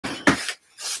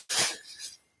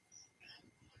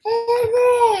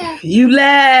You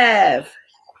laugh.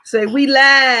 Say we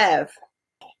laugh.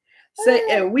 Say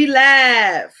and we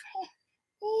laugh.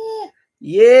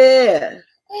 Yeah.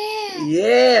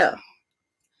 Yeah.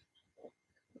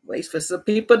 Wait for some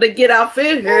people to get off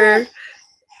in here.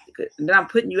 And then I'm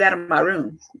putting you out of my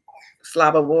room.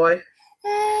 Slobber boy.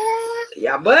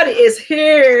 Your buddy is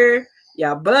here.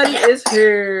 Your buddy is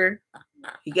here.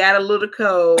 He got a little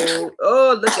cold.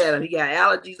 Oh, look at him. He got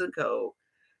allergies and cold.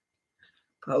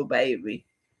 Oh, baby.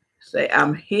 Say,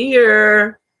 I'm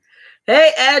here.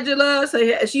 Hey, Angela.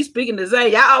 Say, she's speaking to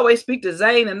Zane. Y'all always speak to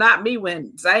Zane and not me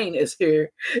when Zane is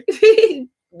here.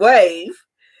 Wave.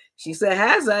 She said,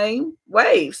 hi, Zane.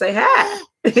 Wave. Say hi.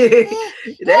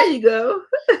 There you go.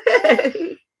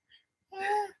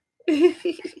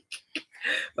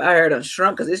 I heard him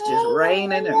shrunk because it's just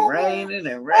raining and raining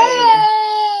and raining.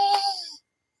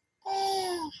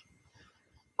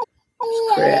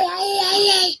 Crap.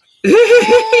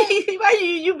 Why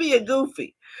you being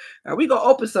goofy? Are we gonna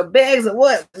open some bags or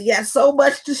what? We got so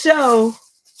much to show.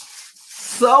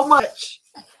 So much.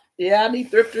 Yeah, I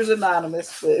need Thrifters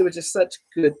Anonymous, but it was just such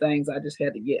good things I just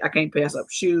had to get. I can't pass up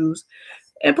shoes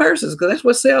and purses because that's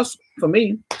what sells for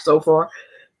me so far.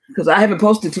 Because I haven't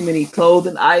posted too many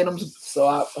clothing items, so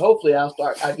hopefully I'll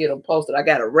get them posted. I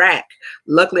got a rack.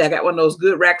 Luckily, I got one of those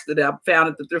good racks that I found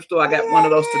at the thrift store. I got one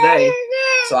of those today,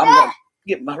 so I'm gonna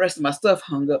get my rest of my stuff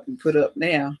hung up and put up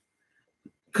now.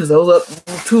 Because those are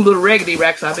two little raggedy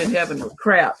racks I've been having with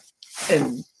crap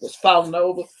and was falling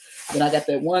over. Then I got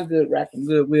that one good rack from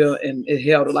Goodwill, and it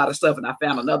held a lot of stuff, and I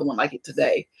found another one like it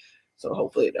today. So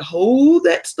hopefully to hold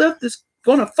that stuff that's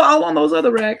gonna fall on those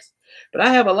other racks. But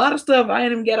I have a lot of stuff. I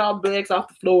ain't even get all the bags off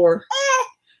the floor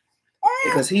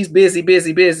because he's busy,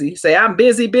 busy, busy. Say, I'm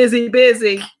busy, busy,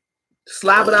 busy.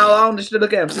 Slop it all on. Just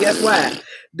look at him. See, that's why.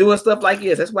 Doing stuff like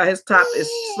this. That's why his top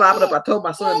is slopping up. I told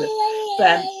my son to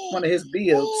find one of his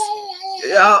builds.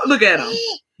 Look at him.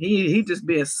 He just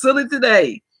being silly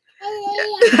today.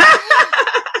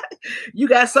 You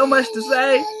got so much to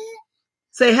say.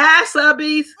 Say hi,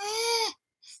 subbies.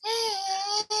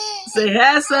 Say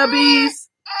hi, subbies.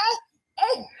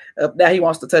 Now he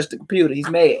wants to touch the computer. He's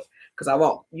mad because I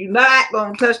won't. You're not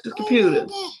going to touch the computer.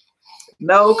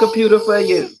 No computer for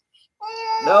you.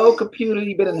 No computer.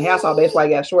 He been in the house all day. That's why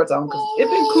he got shorts on. Because it's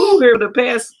been cool here the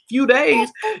past few days.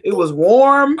 It was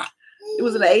warm. It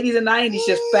was in the 80s and 90s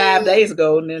just 5 days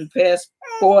ago. And then the past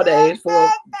 4 days,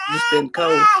 it's been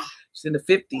cold. It's in the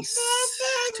 50s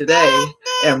today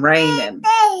and raining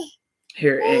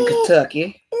here in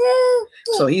Kentucky.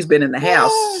 So he's been in the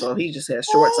house. So he just has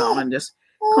shorts on and just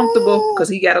comfortable because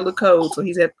he got a little cold. So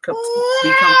he's had to be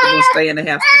comfortable and stay in the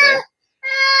house today.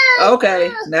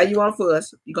 Okay, now you want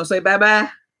fuss. You gonna say bye-bye?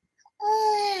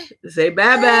 Say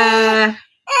bye-bye.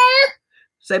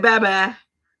 Say bye-bye.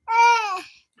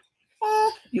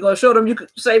 You gonna show them you can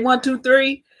say 1, 2,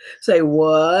 3? Say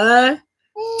 1,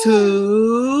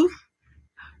 2.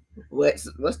 What's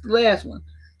the last one?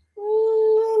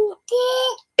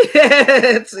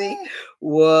 See?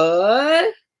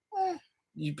 1.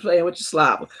 You playing with your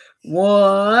slobber.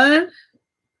 1,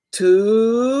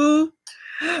 2.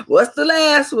 What's the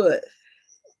last one?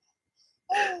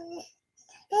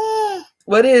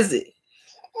 What is it?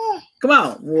 Come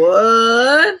on.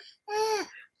 1,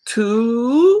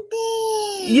 2.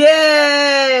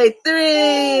 Yay!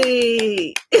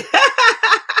 3.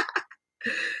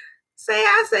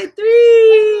 I say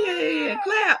 3.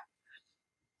 Clap.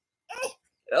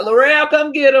 L'Oreal,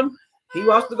 come get him. He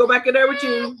wants to go back in there with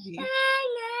you.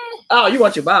 Oh, you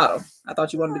want your bottle. I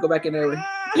thought you wanted to go back in there with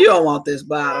you. Don't want this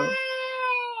bottle.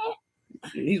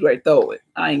 He's ready to throw it.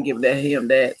 I ain't giving him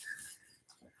that.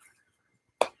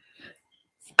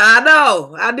 I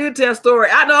know. I did tell a story.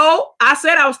 I know. I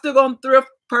said I was still going to thrift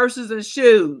purses and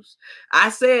shoes. I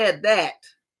said that.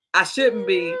 I shouldn't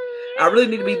be. I really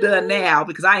need to be done now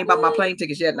because I ain't bought my plane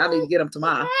tickets yet and I need to get them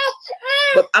tomorrow.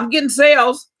 But I'm getting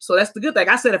sales. So that's the good thing.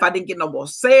 I said if I didn't get no more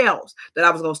sales that I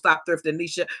was going to stop thrifting,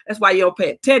 Nisha. That's why you don't pay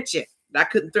attention. I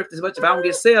couldn't thrift as much if I don't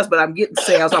get sales, but I'm getting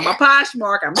sales on my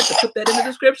Poshmark. I meant to put that in the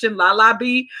description. La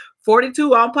B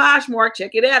 42 on Poshmark.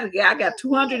 Check it out. I got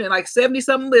 270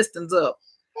 something listings up.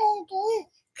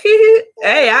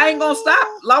 Hey, I ain't gonna stop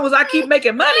as long as I keep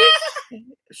making money.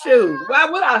 Shoot, why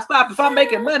would I stop if I'm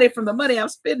making money from the money I'm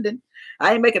spending?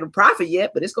 I ain't making a profit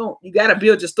yet, but you got to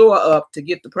build your store up to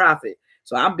get the profit.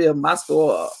 So I'm building my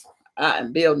store up. I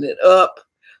am building it up.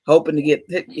 Hoping to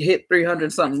hit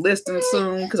 300 something listings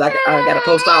soon because I got to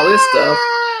post all this stuff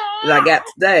that I got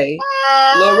today.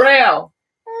 L'Oreal,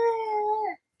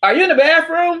 are you in the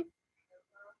bathroom?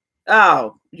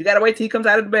 Oh, you got to wait till he comes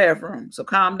out of the bathroom. So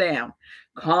calm down.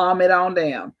 Calm it on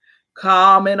down.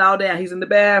 calming all down. He's in the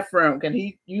bathroom. Can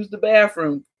he use the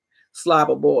bathroom?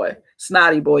 Slobber boy,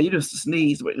 snotty boy, you just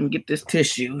sneeze. Wait, let me get this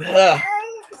tissue. Ugh.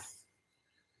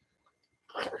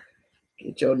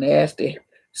 Get your nasty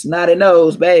snotty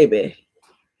nose, baby.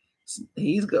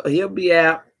 He'll be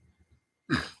out.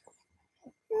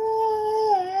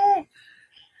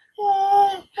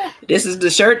 This is the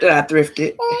shirt that I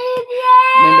thrifted.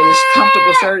 Remember, this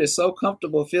comfortable shirt is so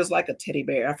comfortable. It feels like a teddy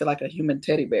bear. I feel like a human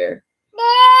teddy bear.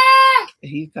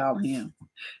 He called him.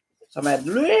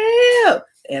 Somebody,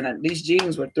 and these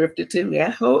jeans were thrifted too.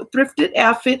 Yeah, thrifted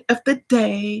outfit of the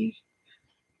day.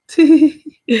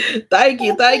 Thank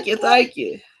you, thank you, thank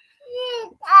you.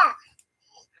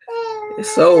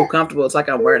 It's so comfortable. It's like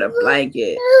I'm wearing a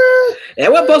blanket.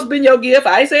 That wasn't supposed to be your gift.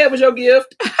 I ain't say it was your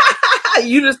gift.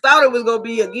 You just thought it was going to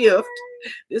be a gift.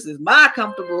 This is my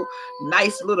comfortable,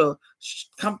 nice little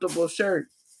comfortable shirt.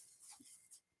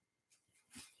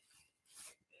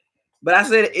 But I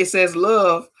said it says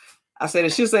love. I said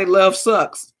it should say love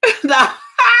sucks.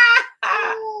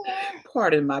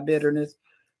 Pardon my bitterness.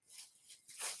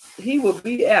 He will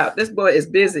be out. This boy is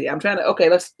busy. I'm trying to, okay,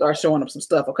 let's start showing him some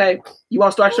stuff, okay? You want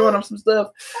to start showing him some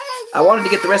stuff? I wanted to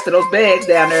get the rest of those bags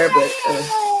down there, but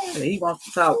he wants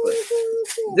to talk. But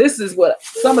this is what,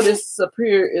 some of this up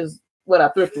here is what I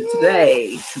thrifted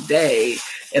today.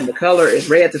 And the color is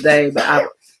red today, but I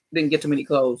didn't get too many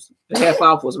clothes. The half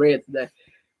off was red today.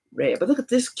 Red, but look at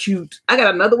this cute. I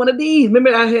got another one of these.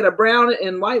 Remember I had a brown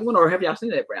and white one, or have y'all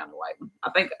seen that brown and white one? I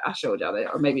think I showed y'all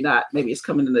that, or maybe not. Maybe it's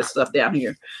coming in this stuff down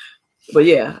here. But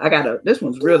yeah, I got this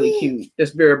one's really cute.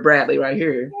 This Vera Bradley right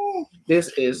here.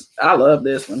 I love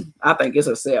this one. I think it's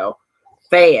a sell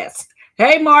fast.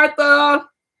 Hey Martha,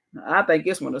 I think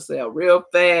this one will sell real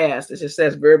fast. It just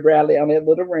says Vera Bradley on that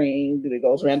little ring. It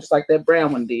goes around just like that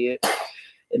brown one did.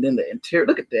 And then the interior,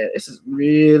 look at that. This is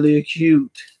really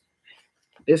cute.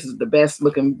 This is the best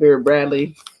looking Vera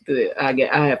Bradley that I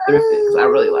have thrifted because I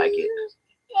really like it.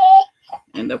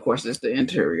 And of course, it's the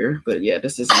interior. But yeah,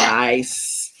 this is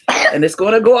nice. And it's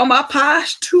going to go on my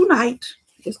posh tonight.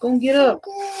 It's going to get up.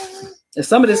 And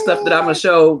some of this stuff that I'm going to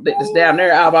show that's down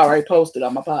there, I've already posted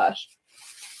on my posh.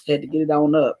 Had to get it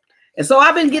on up. And so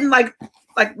I've been getting like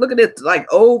look at it, like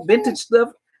old vintage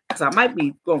stuff. Because I might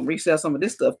be going to resell some of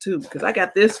this stuff too. Because I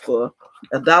got this for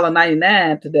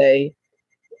 $1.99 today.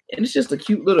 And it's just a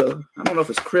cute little, I don't know if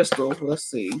it's crystal. Let's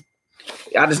see.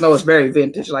 I just know it's very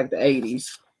vintage, like the 80s.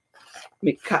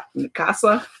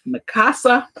 Mikasa.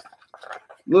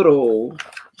 Little,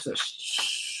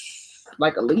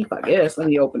 like a leaf, I guess. Let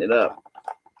me open it up.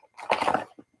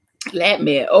 Let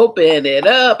me open it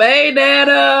up. Hey,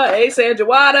 Nana. Hey,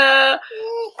 Sanjawada.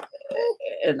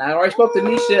 And I already spoke to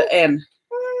Nisha and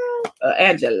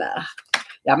Angela.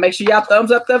 Y'all make sure y'all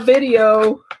thumbs up the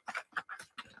video.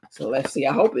 So let's see.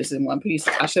 I hope it's in one piece.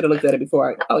 I should have looked at it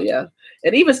before. Oh, yeah.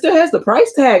 It even still has the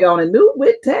price tag on it. New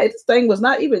with tag. This thing was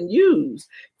not even used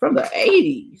from the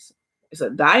 80s. It's a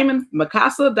diamond,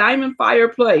 Mikasa diamond fire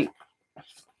plate.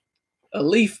 A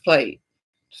leaf plate.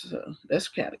 So that's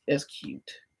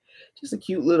cute. Just a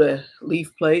cute little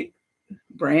leaf plate.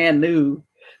 Brand new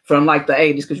from like the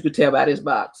 80s because you could tell by this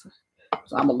box.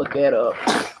 So I'm going to look that up.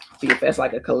 See if that's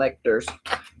like a collector's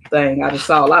thing. I just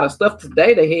saw a lot of stuff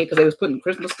today they had because they was putting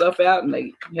Christmas stuff out and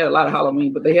they had a lot of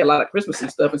Halloween, but they had a lot of Christmassy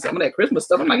stuff and some of that Christmas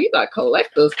stuff. I'm like, you got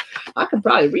collectors. I could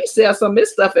probably resell some of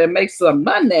this stuff and make some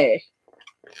money.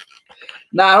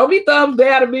 Nah, don't be thumbs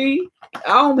down to me.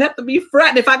 I don't have to be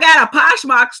fretting. If I got a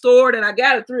Poshmark store, then I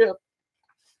got a thrift.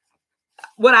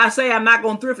 When I say I'm not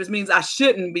going to thrift, it means I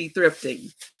shouldn't be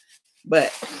thrifting.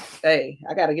 But, hey,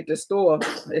 I got to get this store.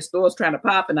 This store's trying to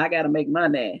pop, and I got to make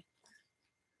money.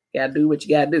 Got to do what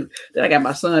you got to do. Then I got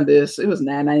my son this. It was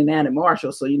 $9.99 at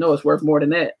Marshall, so you know it's worth more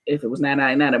than that if it was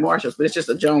 $9.99 at Marshall's. But it's just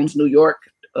a Jones, New York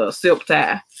silk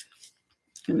tie.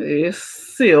 And it is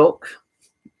silk.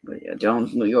 But, yeah,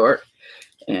 Jones, New York.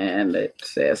 And it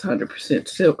says 100%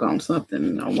 silk on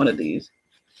something on one of these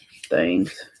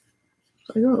things.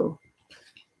 So, yo,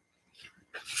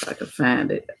 if I can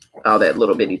find it. Oh, that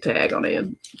little bitty tag on it.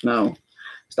 No.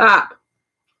 Stop.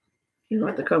 He's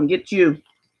going to have to come get you.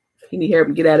 He need help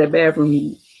him get out of that bathroom.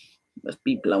 He must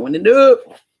be blowing it up.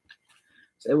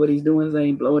 Is that what he's doing? Is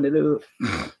he blowing it up?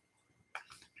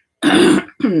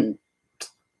 Can't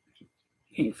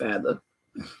find the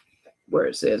where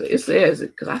it says it. It says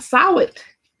it because I saw it.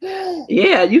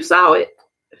 Yeah, you saw it.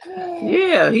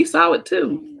 Yeah, he saw it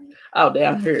too. Oh,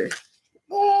 down here.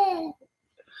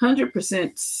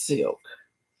 100% silk.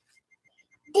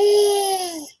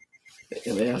 Well, I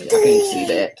can't see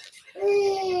that.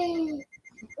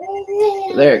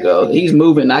 There it goes. He's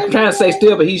moving. I'm trying to stay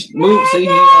still, but he's moving. See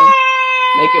him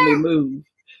making me move.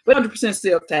 But 100%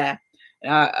 silk tie.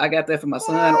 I got that for my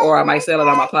son, or I might sell it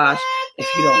on my Posh if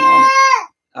you don't want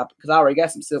it. Because I already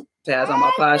got some silk ties on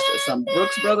my Posh. Some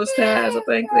Brooks Brothers ties, I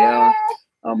think they are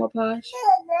on my Posh.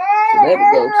 So that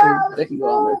would go too. They can go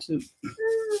on there too.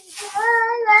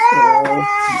 So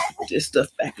put this stuff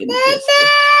back in this.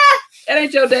 That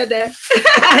ain't your dad.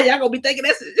 Y'all gonna be thinking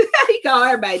that's he call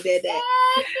everybody dad.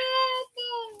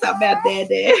 Talk about dad.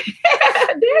 Dad.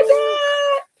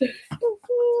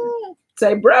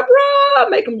 Say bruh.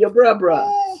 Make him your bruh.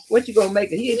 What you gonna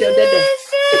make him? He ain't your dad.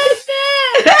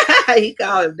 He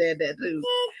call him dad too.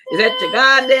 Is that your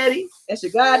god daddy? That's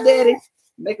your god daddy.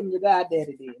 Make him your god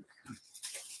daddy then.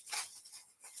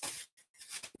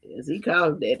 Yes, he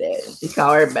called him dad. He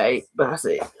called everybody. But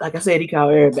like I said, he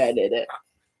called everybody dad.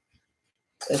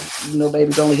 You know,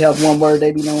 babies only have one word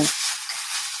they be knowing.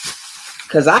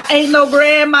 Cause I ain't no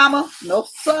grandmama. No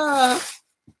sir.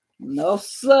 No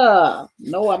sir.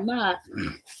 No, I'm not.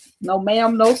 No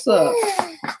ma'am, no sir.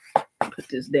 Put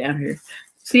this down here.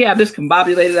 See how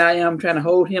discombobulated I am trying to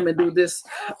hold him and do this.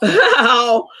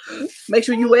 Make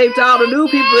sure you wave to all the new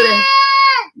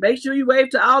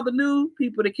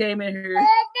people that came in here.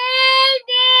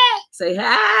 Say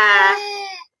hi.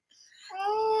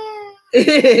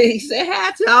 Say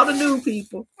hi to all the new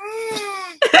people.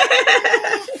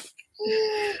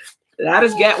 I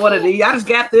just got one of these. I just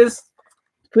got this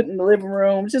put in the living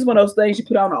room. It's just one of those things you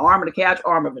put on the arm of the couch,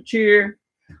 arm of a chair,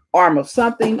 arm of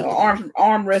something, or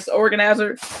armrest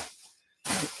organizer.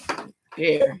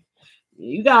 Here.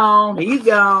 You gone. He's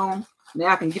gone.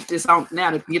 Now I can get this on. Now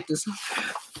I can get this on.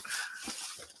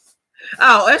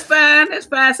 Oh, that's fine. That's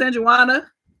fine, San Juana.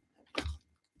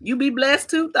 You be blessed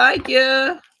too. Thank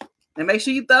you. And make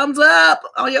sure you thumbs up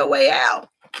on your way out.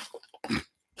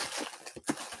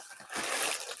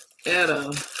 Yeah,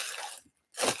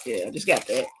 I just got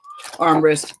that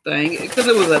armrest thing because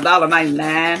it was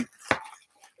 $1.99.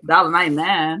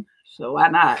 $1.99. So why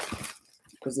not?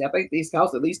 Because I think these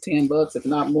cost at least $10, if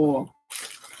not more.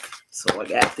 So I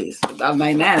got this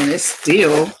 $1.99, and it's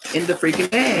still in the freaking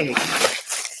bag.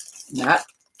 Not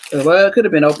well, it could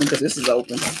have been open because this is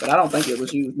open, but I don't think it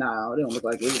was used. No, it don't look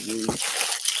like it was used.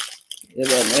 It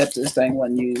wasn't. This thing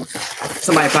wasn't used.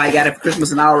 Somebody probably got it for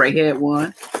Christmas and I already had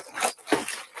one.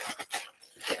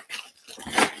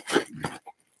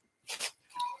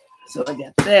 So I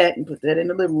got that and put that in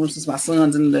the living room since my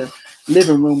son's in the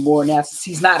living room more now since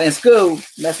he's not in school,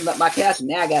 messing up my couch. And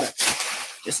now I gotta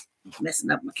just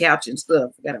messing up my couch and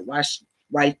stuff. I gotta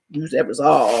use that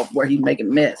resolve where he's making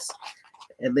a mess.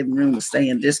 That living room is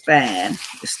staying just fine.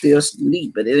 It's still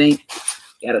neat, but it ain't.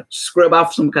 Gotta scrub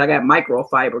off some because I got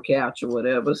microfiber couch or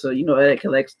whatever. So you know that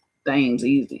collects things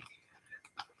easy.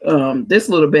 This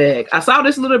little bag. I saw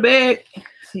this little bag.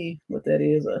 See what that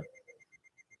is? A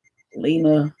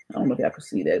Lena. I don't know if y'all can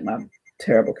see that. My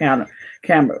terrible camera.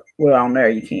 Well, on there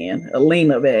you can. A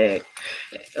Lena bag.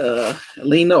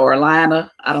 Lena or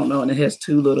Lina. I don't know. And it has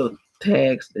two little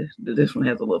tags. This one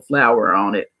has a little flower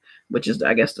on it, which is,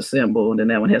 I guess, the symbol. And then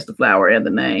that one has the flower and the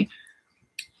name.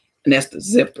 And that's the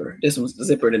zipper. This one's the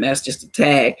zipper, and that's just a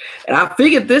tag. And I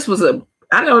figured this was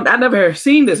I never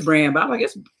seen this brand, but I'm like,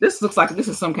 this looks like this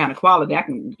is some kind of quality. I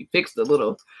can fix the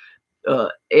little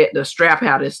the strap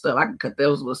out this stuff. I can cut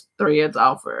those little threads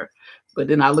off her. But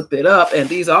then I looked it up, and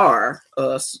these are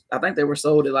I think they were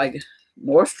sold at like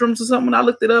Nordstrom's or something when I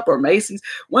looked it up, or Macy's,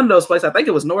 one of those places. I think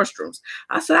it was Nordstrom's.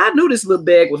 I said I knew this little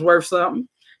bag was worth something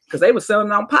because they were selling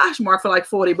it on Poshmark for like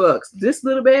 $40. This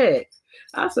little bag.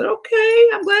 I said, okay,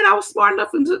 I'm glad I was smart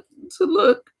enough to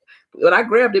look. But I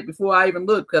grabbed it before I even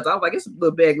looked because I was like, this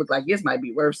little bag looks like this might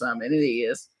be worth something. And it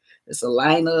is. It's a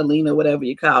Lena, whatever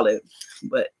you call it.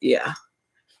 But yeah.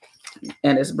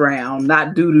 And it's brown,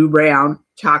 not doo-doo brown,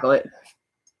 chocolate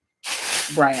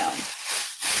brown.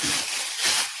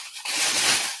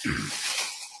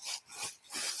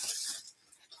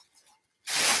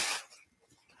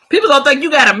 People don't think you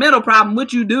got a mental problem.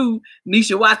 What you do,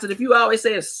 Nisha Watson, if you always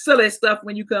say silly stuff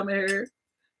when you come in here,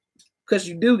 because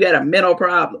you do got a mental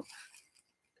problem.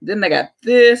 Then they got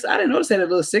this. I didn't notice it had a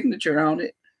little signature on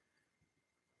it.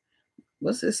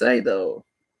 What's it say, though?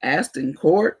 Aston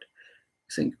Court?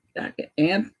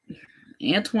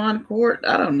 Antoine Court?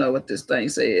 I don't know what this thing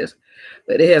says.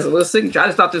 But it has a little signature. I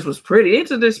just thought this was pretty.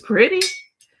 Isn't this pretty?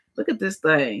 Look at this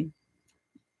thing.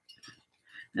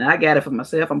 And I got it for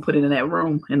myself. I'm putting it in that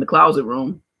room, in the closet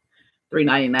room.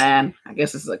 $3.99. I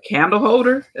guess it's a candle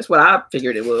holder. That's what I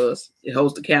figured it was. It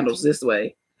holds the candles this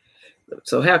way.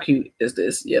 So how cute is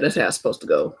this? Yeah, that's how it's supposed to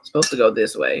go. It's supposed to go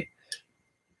this way.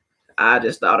 I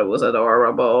just thought it was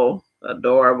adorable.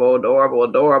 Adorable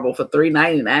for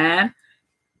 $3.99.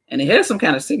 And it has some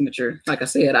kind of signature. Like I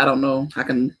said, I don't know. I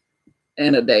can,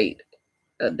 and a date.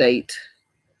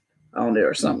 on there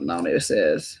or something on there. It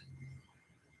says,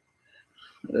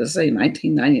 does it say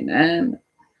 1999?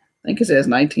 I think it says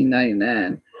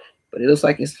 1999, but it looks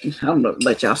like it's, I don't know,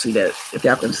 let y'all see that, if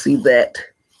y'all can see that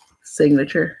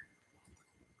signature.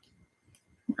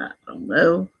 I don't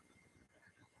know.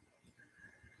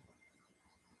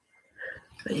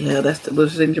 But yeah, that's the little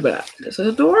signature, but it's an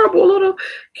adorable little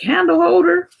candle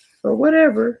holder or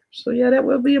whatever. So yeah, that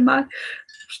will be in my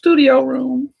studio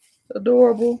room.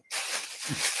 Adorable.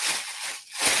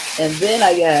 And then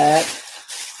I got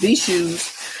these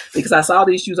shoes because I saw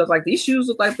these shoes. I was like, these shoes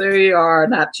look like they are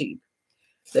not cheap.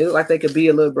 They look like they could be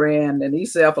a little brand, and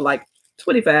these sell for like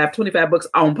 25 bucks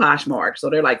on Poshmark. So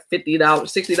they're like $50,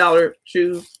 $60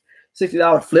 shoes,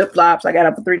 $60 flip flops. I got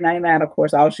them for $3.99. Of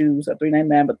course, all shoes are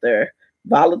 $3.99, but they're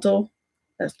volatile.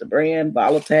 That's the brand,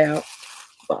 volatile.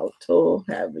 Volatile,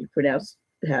 how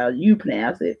you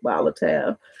pronounce it,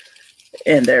 volatile.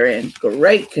 And they're in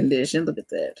great condition. Look at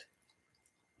that.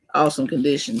 Awesome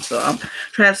condition. So I'm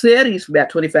trying to sell these for about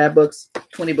 25 bucks,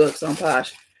 20 bucks on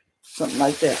Posh. Something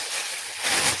like that.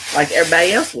 Like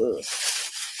everybody else was.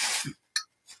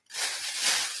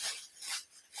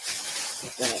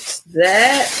 That's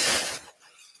that.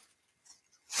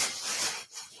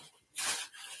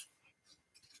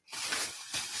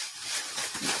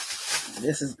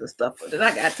 This is the stuff that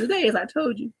I got today, as I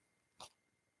told you.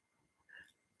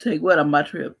 Take what on my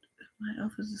trip? My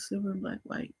office is silver and black,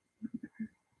 white.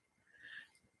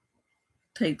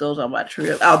 Take those on my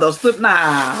trip. Oh, those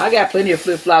I got plenty of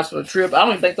flip flops for the trip. I don't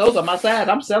even think those are my size.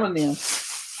 I'm selling them.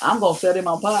 I'm gonna sell them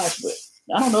on Posh, but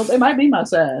I don't know. They might be my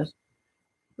size.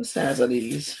 What size are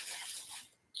these?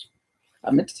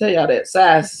 I meant to tell y'all that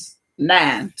size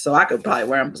 9. So I could probably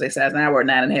wear them, say size 9 or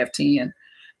 9.5, 10.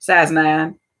 Size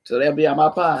 9. So they'll be on my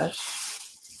Posh.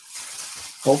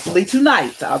 Hopefully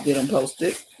tonight I'll get them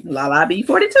posted. Lala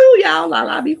B42, y'all.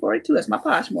 Lala B42. That's my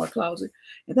Poshmark closet.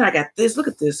 And then I got this. Look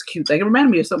at this cute thing. It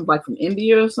reminded me of something like from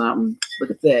India or something.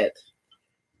 Look at that.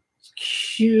 It's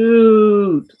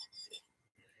cute.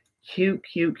 Cute,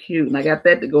 cute, cute. And I got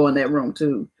that to go in that room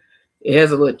too. It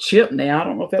has a little chip now. I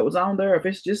don't know if that was on there or if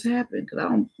it's just happened because I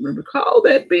don't recall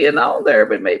that being on there,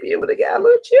 but maybe it would have got a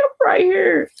little chip right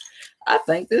here. I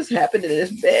think this happened in this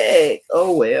bag.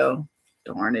 Oh well.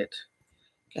 Darn it.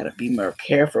 Gotta be more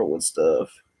careful with stuff.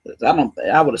 I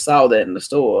would have saw that in the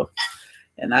store.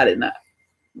 And I did not.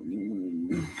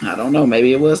 I don't know.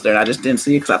 Maybe it was there. I just didn't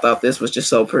see it because I thought this was just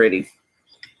so pretty.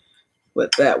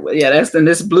 But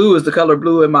this blue is the color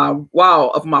blue in my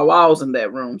walls in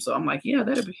that room. So I'm like, yeah,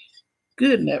 that'd be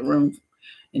good in that room.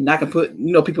 And I can put,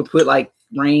 people put like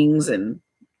rings and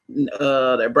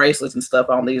their bracelets and stuff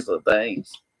on these little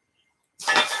things.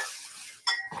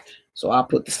 So I'll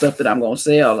put the stuff that I'm going to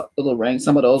sell, the little rings,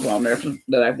 some of those on there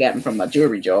that I've gotten from my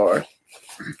jewelry jar.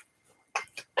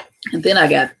 And then I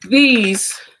got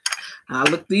these. I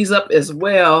looked these up as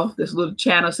well. This little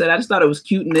channel set. I just thought it was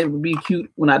cute, and it would be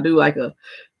cute when I do like a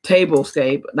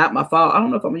tablescape. Not my fall. I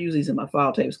don't know if I'm going to use these in my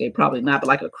fall tablescape. Probably not, but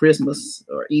like a Christmas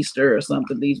or Easter or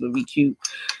something. These would be cute.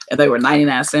 And they were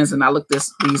 99 cents. And I looked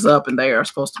these up, and they are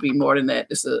supposed to be more than that.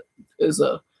 This is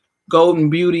a Golden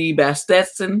Beauty by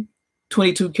Stetson.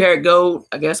 22 karat gold,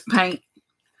 I guess, paint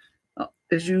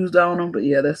is used on them. But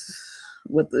yeah, that's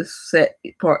what this set,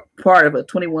 part of a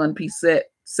 21-piece set,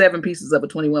 7 pieces of a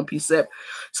 21-piece set.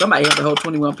 Somebody had the whole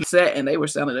 21-piece set, and they were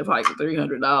selling it for like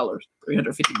 $300, $350,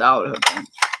 I think.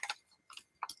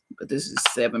 But this is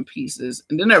 7 pieces.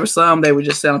 And then there were some they were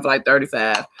just selling for like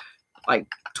 $35. Like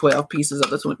 12 pieces of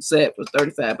the set was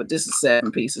 $35, but this is 7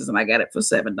 pieces, and I got it for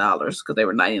 $7 because they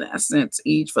were 99 cents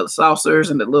each for the saucers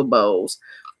and the little bowls.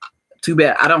 Too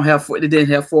bad I don't have 4. They didn't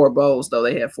have 4 bowls though.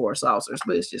 They had 4 saucers,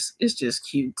 but it's just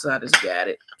cute. So I just got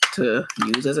it to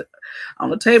use as on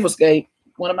the tablescape.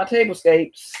 One of my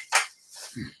tablescapes.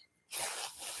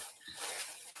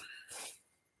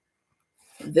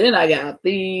 Then I got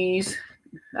these.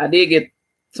 I did get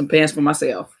some pants for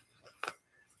myself.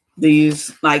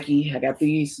 These Nike. I got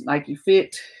these Nike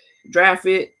Fit, Dry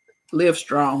Fit, Live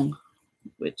Strong,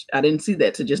 which I didn't see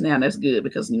that till just now. And that's good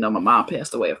because my mom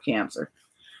passed away of cancer.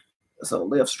 So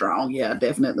Live Strong, yeah, I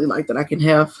definitely like that. I can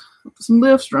have some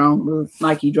Live Strong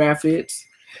Nike Dry Fits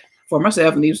for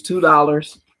myself, and these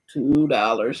 $2.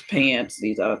 $2 pants.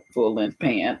 These are full length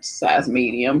pants, size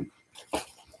medium.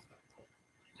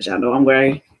 Because y'all know I'm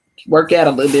going to work out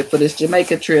a little bit for this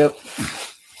Jamaica trip,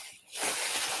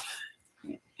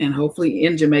 and hopefully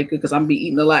in Jamaica because I'm be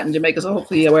eating a lot in Jamaica. So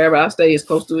hopefully wherever I stay is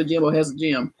close to a gym or has a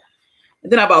gym.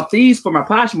 And then I bought these for my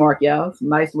Poshmark, y'all. Some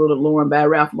nice little Lauren by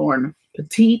Ralph Lauren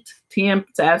petite,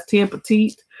 size 10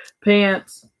 petite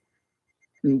pants,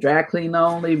 and dry clean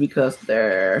only because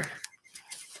they're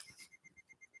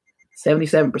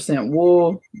 77%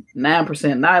 wool,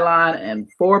 9% nylon, and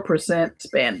 4%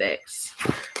 spandex.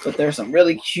 But there's some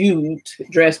really cute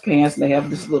dress pants, and they have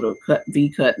this little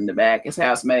V-cut in the back. It's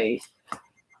house made.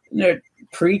 And they're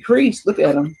pre-creased. Look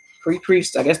at them.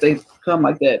 Pre-creased. I guess they come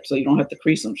like that, so you don't have to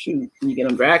crease them. Shoot, and you get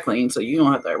them dry clean, so you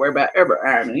don't have to worry about ever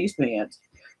ironing these pants.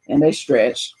 And they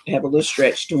stretch. They have a little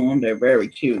stretch to them. They're very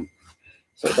cute.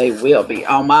 So they will be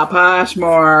on my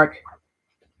Poshmark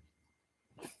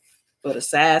for the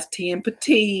size 10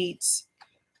 petites.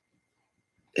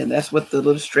 And that's what the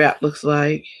little strap looks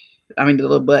like. I mean, the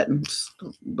little buttons.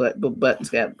 But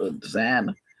buttons got the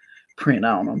design print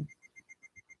on them.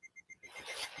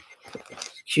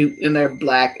 Cute. And they're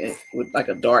black with like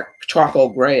a dark charcoal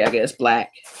gray, I guess,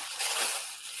 black.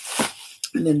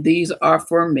 And then these are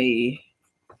for me.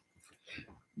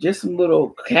 Just some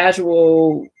little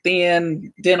casual,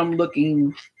 thin,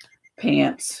 denim-looking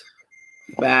pants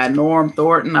by Norm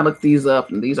Thornton. I looked these up,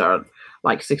 and these are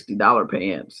like $60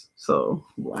 pants. So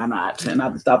why not? And I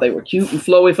just thought they were cute and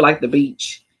flowy for like the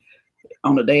beach.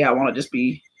 On the day I want to just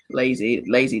be lazy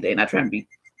day, not trying to be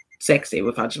sexy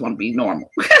if I just want to be normal.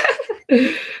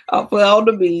 I'll put on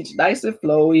the beach, nice and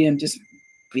flowy, and just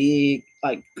big,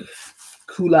 like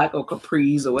kulak or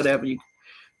capris or whatever you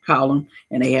call them.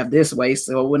 And they have this waist,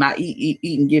 so when I eat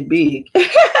and get big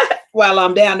while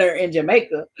I'm down there in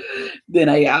Jamaica, then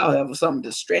I'll have something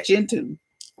to stretch into.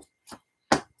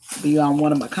 Be on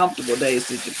one of my comfortable days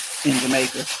in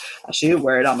Jamaica. I should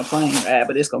wear it on the plane ride,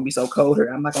 but it's gonna be so cold here.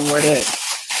 I'm not gonna wear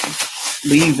that.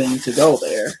 Leaving to go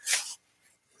there.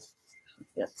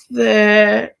 That's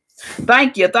that.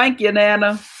 Thank you,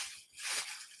 Nana.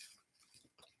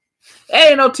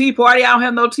 Ain't no tea party. I don't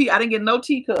have no tea. I didn't get no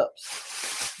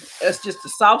teacups. It's just the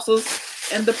saucers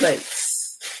and the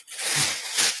plates.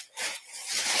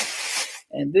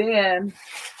 And then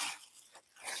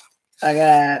I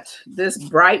got this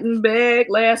Brighton bag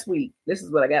last week. This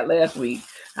is what I got last week.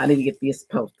 I need to get this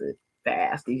posted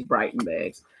fast, these Brighton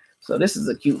bags. So this is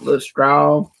a cute little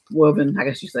straw woven, I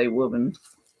guess you say woven,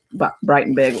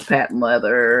 Brighton bag with patent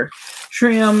leather,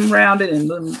 trim rounded, and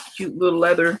little cute little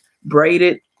leather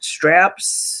braided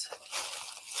straps.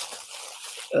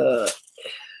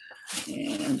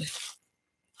 And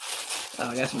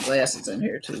I got some glasses in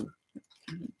here too.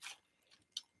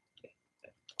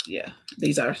 Yeah,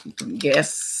 these are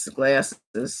Guess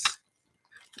glasses.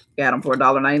 Got them for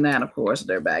 $1.99, of course.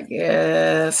 They're by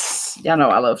Guess. Y'all know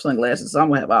I love sunglasses, so I'm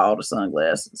gonna have all the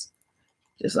sunglasses.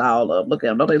 Just all of them. Look at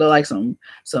them. Don't they look like some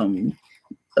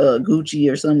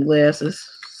Gucci or sunglasses?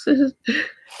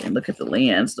 And look at the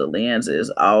lens. The lens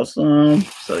is awesome.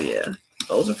 So yeah,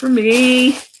 those are for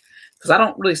me. Because I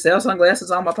don't really sell sunglasses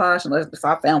on my Posh unless if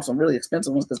I found some really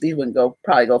expensive ones, because these wouldn't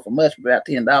probably go for much, about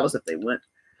 $10 if they went.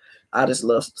 I just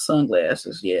love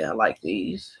sunglasses. Yeah, I like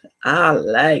these. I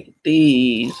like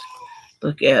these.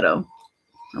 Look at them.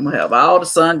 I'm going to have all the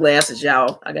sunglasses,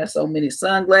 y'all. I got so many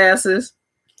sunglasses.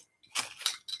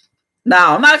 No,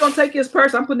 I'm not going to take his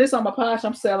purse. I'm putting this on my Posh.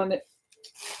 I'm selling it.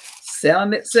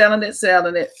 Selling it.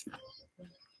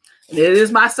 And it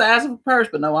is my size of a purse,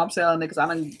 but no, I'm selling it because I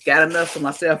done got enough for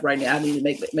myself right now. I need to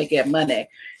make that money.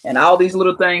 And all these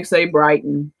little things say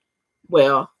Brighton.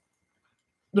 Well,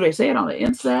 do they say it on the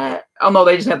inside? Oh, no,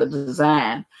 they just have the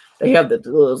design. They have the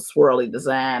little swirly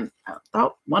design. I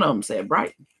thought one of them said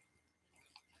Brighton.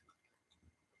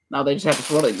 No, they just have the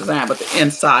swirly design, but the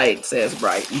inside says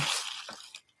Brighton.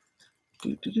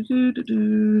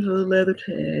 The leather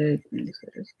tag. It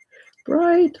says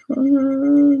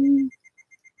Brighton.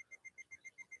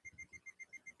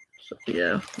 So,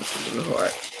 yeah, this is a little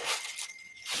heart.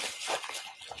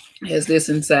 Has this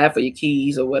inside for your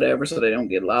keys or whatever so they don't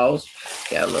get lost.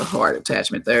 Got a little heart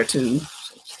attachment there too.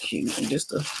 So it's cute. And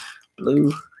just a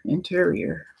blue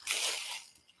interior.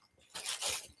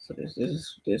 So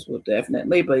this will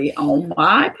definitely be on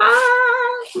my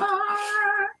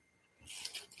Poshmark.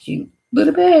 Cute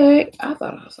little bag. I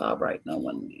thought I saw Brighton on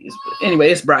one of these. But anyway,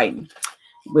 it's Brighton.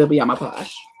 Will be on my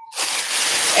Posh.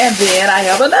 And then I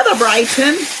have another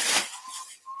Brighton.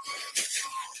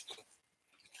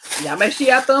 Y'all make sure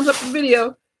y'all thumbs up the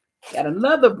video. Got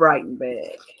another Brighton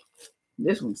bag.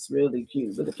 This one's really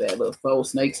cute. Look at that little faux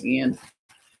snakeskin.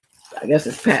 I guess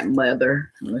it's patent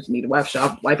leather. I just need to wipe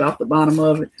off the bottom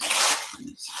of it.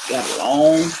 It's got a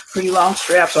long, pretty long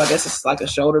strap, so I guess it's like a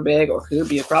shoulder bag or could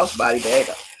be a crossbody bag.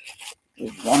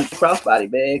 If you want a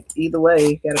crossbody bag, either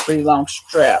way, got a pretty long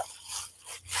strap.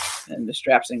 And the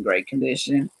strap's in great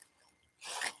condition.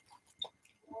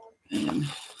 And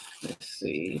let's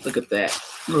see, look at that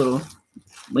little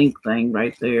link thing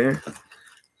right there.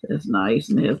 That's nice.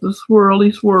 And it has the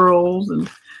swirly swirls and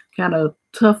kind of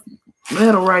tough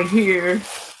metal right here.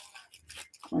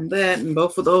 on that, and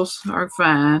both of those are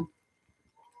fine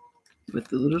with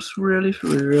the little swirly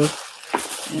swirl.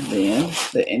 And then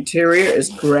the interior is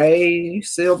gray,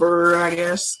 silver, I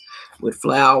guess, with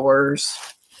flowers.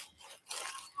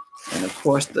 And of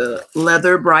course the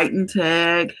leather Brighton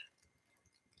tag.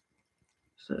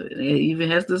 So it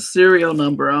even has the serial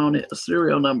number on it, So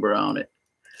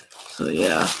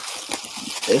yeah,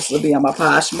 this will be on my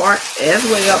Poshmark as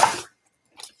well.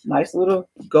 Nice little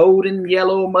golden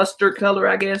yellow mustard color,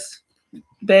 I guess,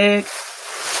 bag.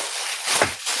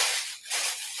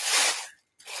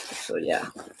 So yeah.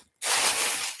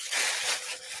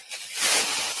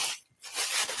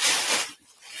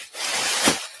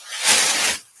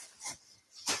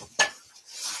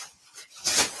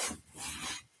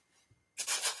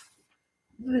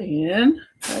 Then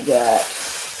I got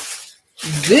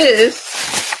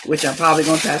this, which I'm probably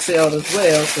going to try to sell as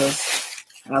well because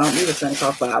I don't need a Santa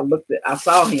Claus, but I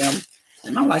saw him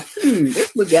and I'm like,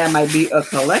 this little guy might be a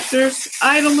collector's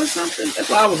item or something. That's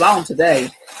what I was on today.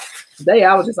 Today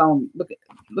I was just on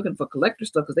looking for collector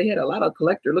stuff because they had a lot of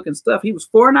collector looking stuff. He was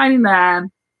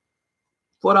 $4.99,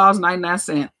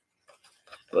 $4.99.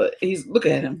 But look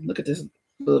at him. Look at this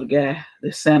little guy,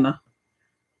 this Santa.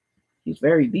 He's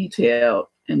very detailed.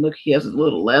 And look, he has his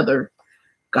little leather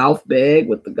golf bag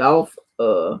with the golf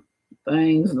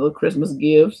things and little Christmas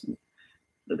gifts,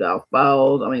 the golf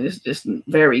balls. I mean, it's just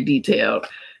very detailed.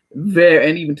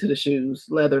 And even to the shoes,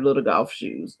 leather little golf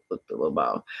shoes with the little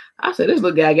ball. I said, this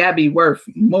little guy gotta be worth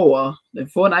more than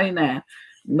 $4.99.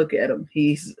 Look at him.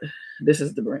 This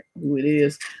is the brand, who it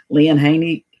is. Lynn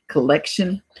Haney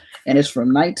collection. And it's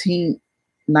from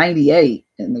 1998.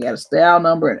 And they got a style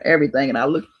number and everything. And I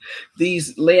look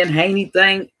these Lynn Haney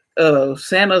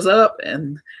Santa's up,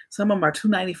 and some of them are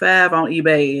 $295 on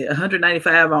eBay,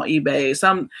 $195 on eBay.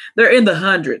 Some they're in the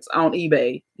hundreds on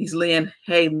eBay. These Lynn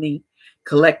Haney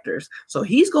collectors. So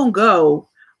he's gonna go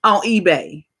on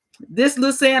eBay. This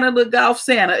little golf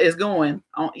Santa is going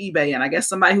on eBay, and I guess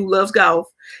somebody who loves golf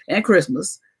and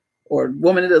Christmas, or a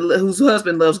woman whose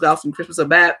husband loves golf and Christmas,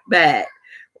 are bad.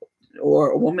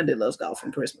 Or a woman that loves golf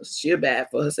and Christmas, she'll bad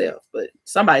for herself. But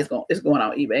it's going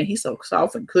on eBay. He's so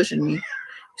soft and cushiony.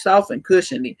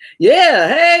 Yeah,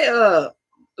 hey,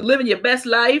 living your best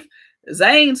life.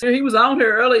 Zane's here. He was on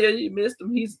here earlier. You missed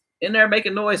him. He's in there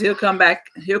making noise. He'll come back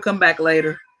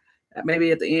later.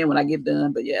 Maybe at the end when I get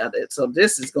done. But yeah, so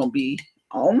this is gonna be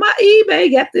on my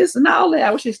eBay. Got this and all that.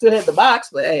 I wish he still had the box,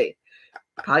 but hey,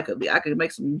 probably could be. I could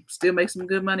still make some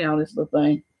good money on this little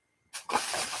thing.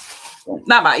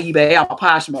 Not my eBay, on my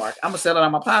Poshmark. I'm gonna sell it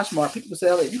on my Poshmark. People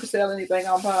sell it. You can sell anything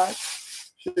on Posh.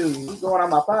 Shoot, he's going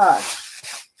on my Posh.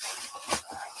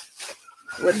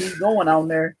 What he's going on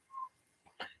there.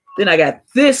 Then I got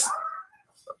this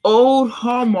old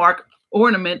Hallmark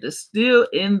ornament that's still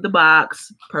in the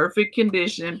box, perfect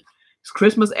condition. It's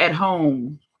Christmas at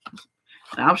Home.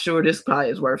 I'm sure this probably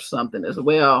is worth something as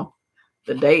well.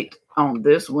 The date on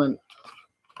this one,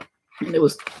 and it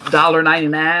was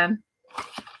 $1.99.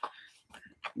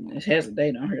 It has a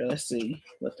date on here. Let's see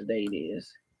what the date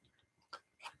is.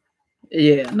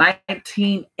 Yeah,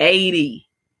 1980.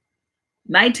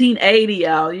 1980,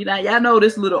 y'all. Y'all know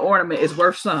this little ornament is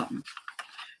worth something.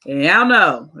 And y'all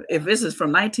know if this is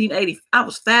from 1980, I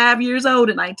was 5 years old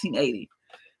in 1980.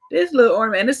 This little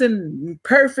ornament, and it's in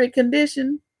perfect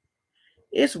condition.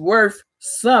 It's worth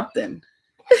something.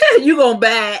 You gonna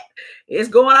buy it. It's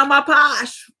going on my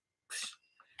Posh.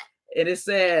 And it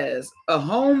says, a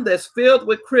home that's filled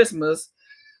with Christmas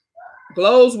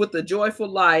glows with the joyful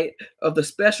light of the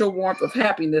special warmth of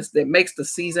happiness that makes the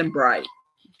season bright.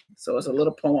 So it's a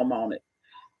little poem on it.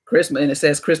 Christmas, and it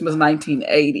says Christmas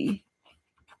 1980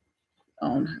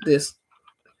 on this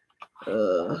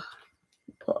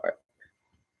part.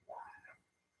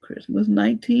 Christmas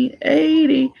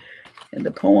 1980. And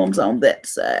the poem's on that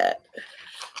side.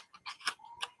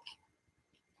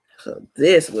 So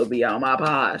this will be on my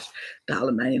Posh.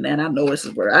 $1.99. I know this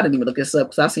is worth. I didn't even look this up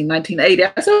because I seen 1980.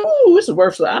 I said, "Oh, this is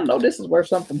worth." I know this is worth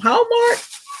something from Hallmark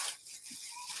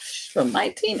from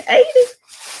 1980.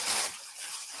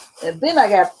 And then I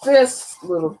got this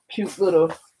little cute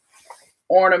little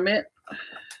ornament.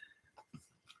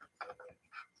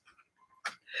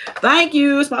 Thank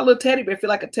you. It's my little teddy bear. I feel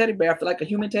like a teddy bear. I feel like a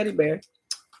human teddy bear.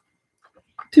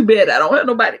 Too bad I don't have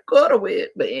nobody to cuddle with.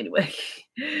 But anyway.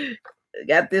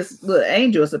 Got this little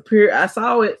angel. It's a pure. I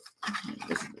saw it.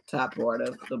 This is the top part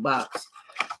of the box.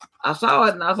 I saw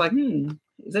it and I was like,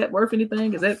 is that worth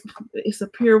anything? It's a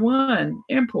Pier 1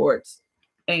 Imports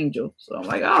angel. So I'm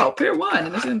like, oh, Pier 1.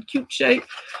 And it's in cute shape.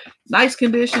 Nice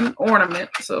condition ornament.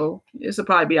 So this will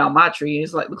probably be on my tree.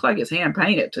 It's like, looks like it's hand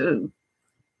painted too.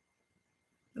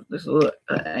 This little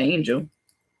angel.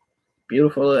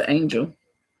 Beautiful little angel.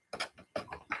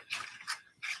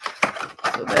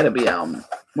 So that'll be on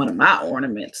one of my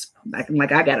ornaments.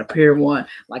 Like I got a Pier 1.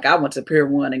 Like I went to Pier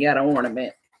 1 and got an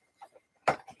ornament.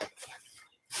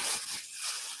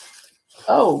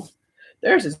 Oh,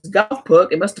 there's his golf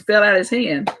puck. It must have fell out of his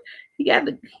hand. He got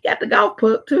the golf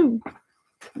puck too.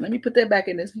 Let me put that back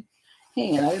in his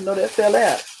hand. I didn't know that fell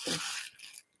out.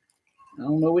 I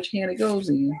don't know which hand it goes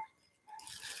in.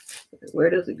 Where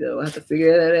does it go? I have to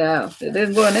figure that out. It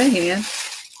doesn't go in that hand.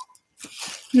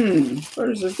 Where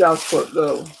does this golf puck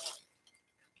go?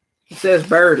 It says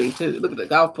Birdie too. Look at the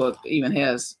golf puck. It even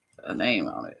has a name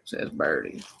on it. It says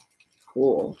Birdie.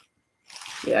 Cool.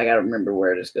 Yeah, I gotta remember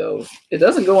where this goes. It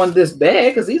doesn't go in this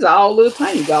bag because these are all little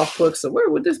tiny golf pucks. So where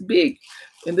would this big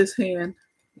in this hand?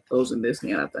 It goes in this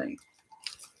hand, I think.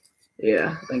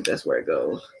 Yeah, I think that's where it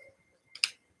goes.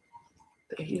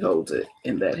 He holds it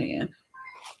in that hand.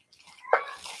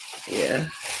 Yeah,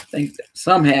 I think that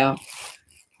somehow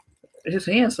his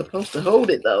hand's supposed to hold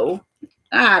it though.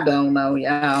 I don't know,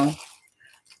 y'all.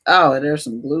 Oh, there's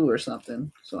some glue or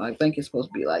something. So I think it's supposed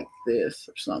to be like this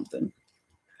or something.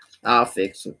 I'll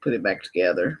fix it, put it back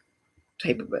together,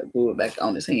 tape it back, glue it back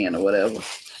on his hand or whatever.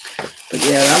 But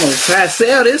yeah, I'm gonna try to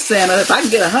sell this Santa. If I can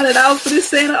get $100 for this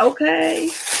Santa, okay.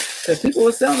 Because people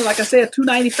were selling it, like I said,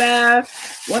 $2.95,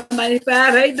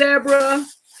 $1.95. Hey, Deborah,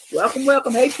 welcome,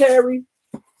 welcome. Hey, Terry.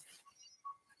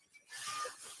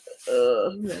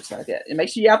 Who else I got? And make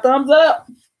sure y'all thumbs up.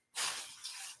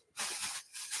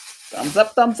 Thumbs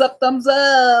up, thumbs up, thumbs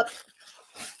up.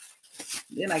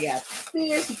 Then I got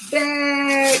this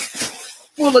bag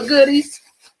full of goodies.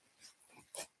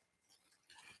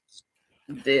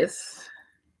 This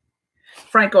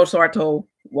Franco Sarto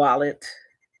wallet.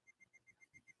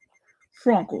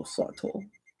 Franco Sarto.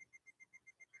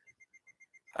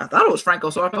 I thought it was Franco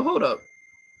Sarto. Hold up.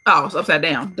 Oh, it's upside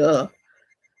down. Duh.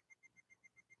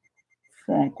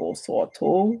 Franco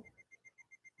Sarto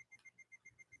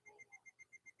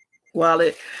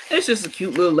wallet. It's just a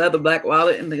cute little leather black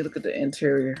wallet, and look at the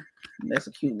interior. That's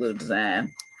a cute little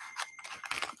design.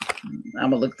 I'm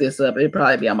gonna look this up. It'll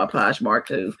probably be on my Poshmark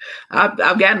too. I've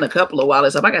gotten a couple of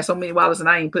wallets up. I got so many wallets, and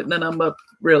I ain't putting none of them up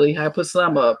really. I put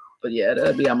some up, but yeah,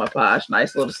 that'll be on my Posh.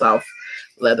 Nice little soft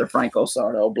leather Franco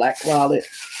Sarto black wallet.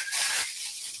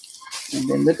 And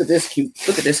then look at this cute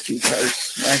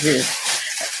purse right here.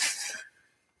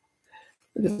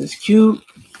 Look at this cute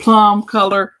plum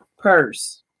color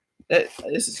purse.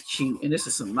 This is cute, and this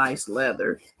is some nice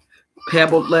leather,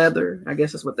 pebbled leather. I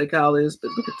guess that's what they call this.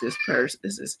 But look at this purse.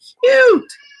 This is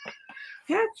cute.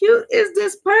 How cute is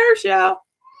this purse, y'all?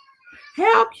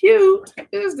 How cute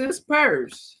is this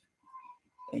purse?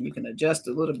 And you can adjust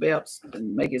the little belts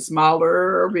and make it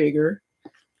smaller or bigger.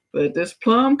 But this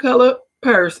plum color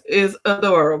purse is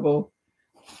adorable.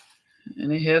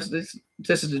 And it has this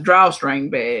is the drawstring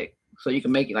bag. So you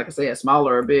can make it, like I said,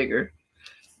 smaller or bigger.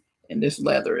 And this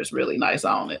leather is really nice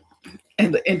on it.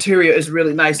 And the interior is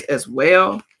really nice as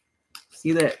well.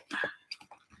 See that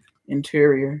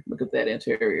interior? Look at that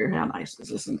interior. How nice is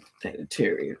this that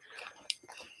interior?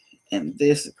 And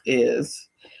this is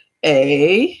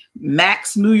a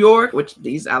Max New York, which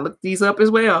I looked these up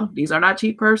as well. These are not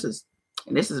cheap purses.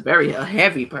 And this is a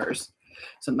heavy purse.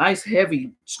 It's a nice,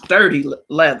 heavy, sturdy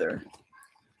leather.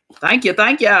 Thank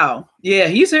y'all. Yeah,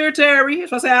 he's here, Terry.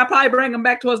 So I say I'll probably bring him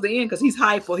back towards the end because he's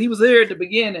hyper. He was here at the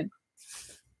beginning.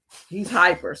 He's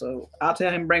hyper, so I'll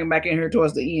tell him to bring him back in here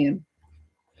towards the end.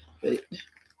 But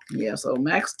yeah, so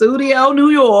Max Studio New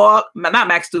York. Not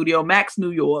Max Studio, Max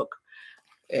New York.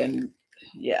 And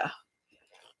yeah.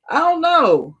 I don't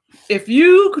know. If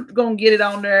you gonna get it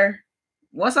on there,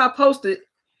 once I post it,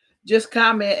 just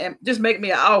comment and just make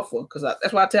me an offer, because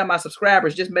that's why I tell my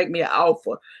subscribers, just make me an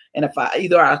offer. And if I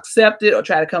accept it or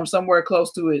try to come somewhere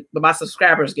close to it, but my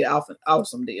subscribers get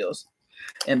awesome deals.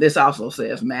 And this also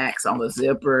says Max on the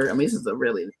zipper. I mean, this is a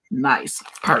really nice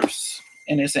purse,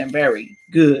 and it's in very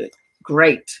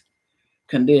great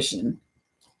condition.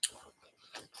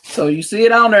 So you see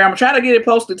it on there. I'm gonna try to get it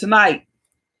posted tonight.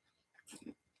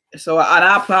 So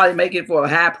I'll probably make it for a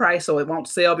high price so it won't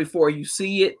sell before you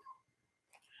see it.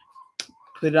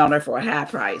 Put it on there for a high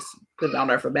price. Put it on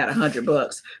there for about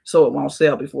 $100 so it won't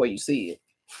sell before you see it.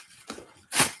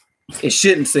 It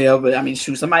shouldn't sell, but I mean,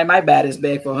 shoot, somebody might buy this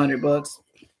bag for $100.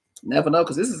 Never know,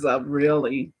 because this is a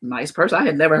really nice purse. I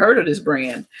had never heard of this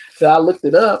brand, so I looked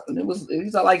it up, and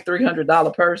these are like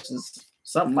 $300 purses,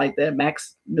 something like that.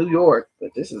 Max New York,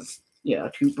 but this is a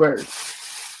cute purse.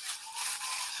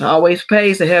 It always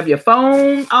pays to have your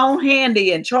phone on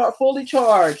handy and fully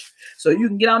charged, so you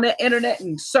can get on that internet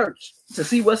and search to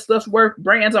see what stuff's worth,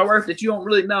 brands are worth that you don't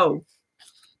really know.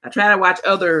 I try to watch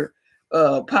other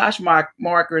Poshmark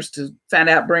markers to find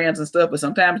out brands and stuff, but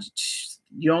sometimes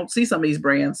you don't see some of these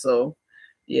brands. So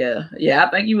yeah, I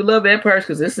think you would love that purse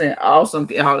because it's an awesome.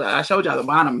 I showed y'all the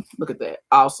bottom. Look at that,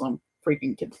 awesome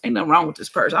freaking. Ain't nothing wrong with this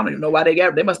purse. I don't even know why they got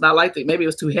it. They must not like it. Maybe it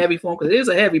was too heavy for them because it is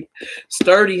a heavy,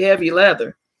 sturdy, heavy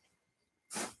leather.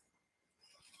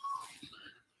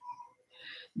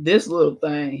 This little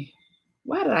thing.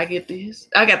 Why did I get this?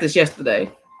 I got this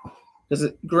yesterday. Because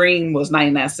green was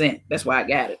 99 cents. That's why I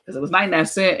got it. Because it was 99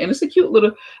 cents. And it's a cute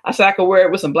little, I said I could wear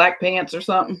it with some black pants or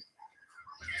something.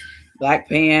 Black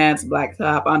pants, black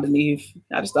top underneath.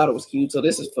 I just thought it was cute. So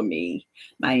this is for me.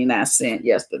 99 cents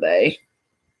yesterday.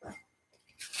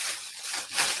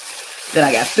 Then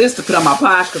I got this to put on my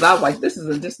posh because I was like, this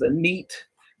is just a neat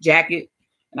jacket.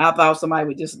 And I thought somebody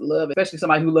would just love it. Especially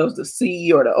somebody who loves the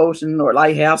sea or the ocean or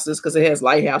lighthouses because it has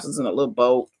lighthouses in a little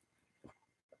boat.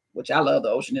 Which I love the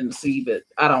ocean and the sea, but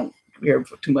I don't care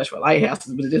too much for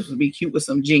lighthouses. But this would be cute with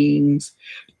some jeans,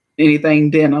 anything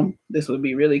denim. This would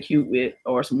be really cute with,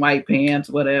 or some white pants,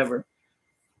 whatever.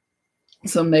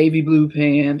 Some navy blue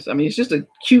pants. I mean, it's just a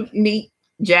cute, neat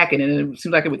jacket, and it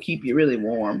seems like it would keep you really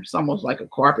warm. It's almost like a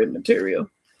carpet material.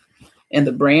 And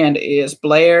the brand is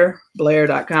Blair,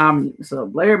 Blair.com. So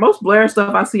Blair, most Blair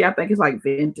stuff I see, I think is like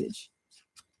vintage.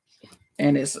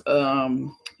 And it's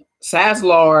size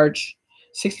large.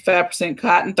 65%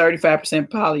 cotton, 35%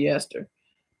 polyester.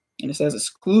 And it says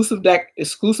exclusive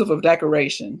of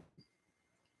decoration.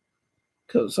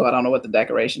 So I don't know what the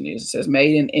decoration is. It says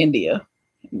made in India.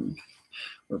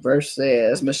 Reverse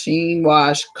says machine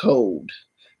wash code.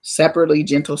 Separately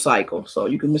gentle cycle. So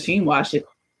you can machine wash it.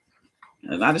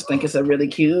 And I just think it's a really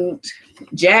cute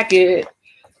jacket.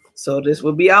 So this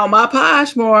will be on my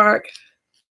Poshmark.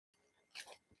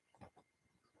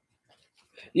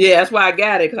 Yeah, that's why I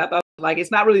got it. Because I thought like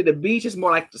it's not really the beach, it's more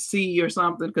like the sea or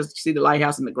something because you see the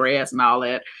lighthouse and the grass and all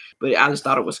that. But I just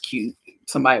thought it was cute.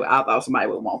 I thought somebody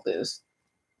would want this.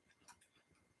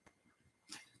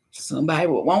 Somebody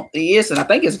would want this, and I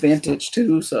think it's vintage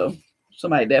too. So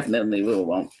somebody definitely will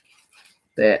want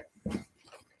that.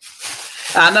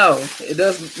 I know it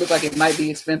does look like it might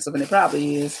be expensive, and it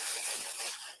probably is.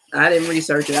 I didn't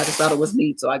research it. I just thought it was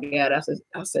neat, so I got it.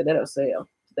 I said that'll sell.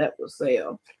 That will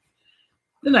sell.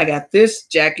 Then I got this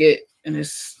jacket. And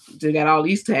they got all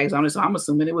these tags on it, so I'm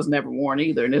assuming it was never worn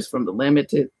either. And it's from the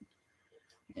Limited.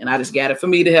 And I just got it for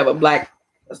me to have a black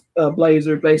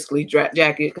blazer, basically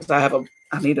jacket, because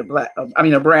I need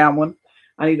a brown one.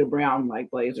 I need a brown like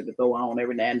blazer to throw on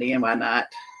every now and then. Why not?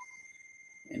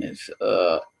 And it's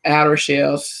outer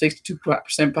shell, 62%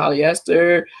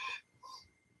 polyester,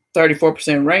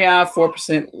 34% rayon,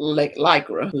 4%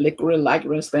 lycra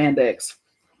spandex.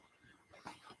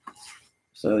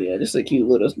 So yeah, this is a cute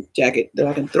little jacket that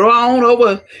I can throw on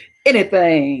over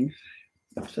anything.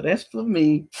 So that's for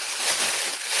me.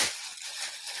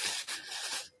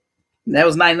 And that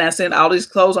was 99 cents. All these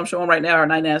clothes I'm showing right now were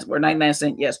 99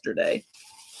 cents yesterday.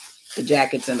 The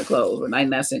jackets and the clothes were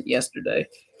 99 cents yesterday.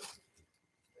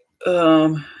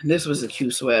 This was a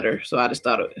cute sweater. So I just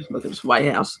thought look, it was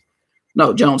White House.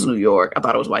 No, Jones, New York. I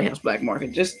thought it was White House Black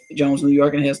Market. Just Jones, New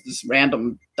York, and it has this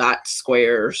random dot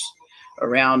squares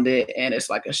around it, and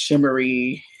it's like a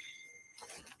shimmery,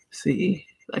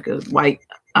 like a white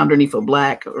underneath a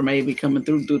black, or maybe coming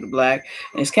through the black.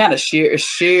 And it's kind of sheer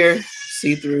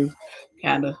see-through,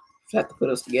 kind of. Have to put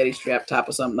a spaghetti strap top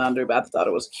or something under, but I thought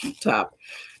it was a cute top.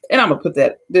 And I'm gonna put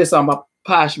this on my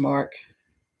Poshmark.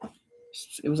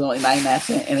 It was only 99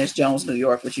 cents, and it's Jones, New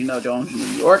York, which you know Jones,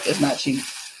 New York is not cheap.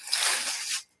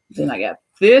 Then I got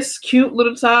this cute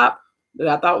little top that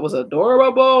I thought was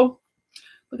adorable.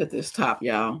 Look at this top,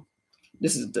 y'all.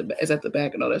 This is at the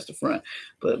back. No, that's the front.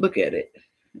 But look at it.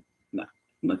 No,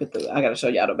 look at I gotta show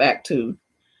y'all the back too.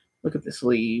 Look at the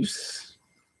sleeves.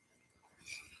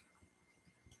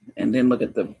 And then look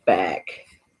at the back.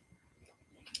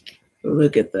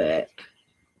 Look at that.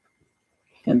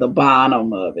 And the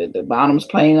bottom of it. The bottom's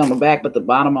plain on the back, but the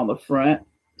bottom on the front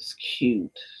is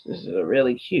cute. This is a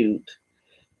really cute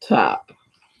top.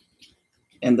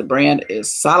 And the brand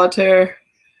is Solitaire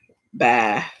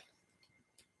by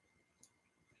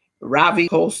Ravi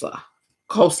Khosla.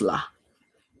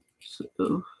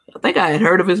 So, I think I had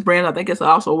heard of his brand. I think it's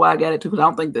also why I got it too, because I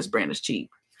don't think this brand is cheap.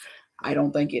 I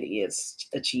don't think it is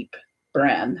a cheap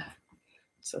brand.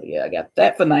 So yeah, I got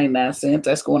that for 99 cents.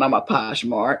 That's going on my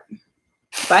Poshmark.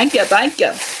 Thank you.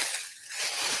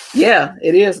 Yeah,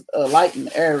 it is light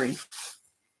and airy.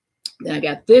 Then I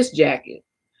got this jacket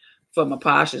for my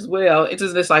Posh as well. It's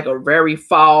just like a very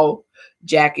fall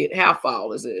jacket. How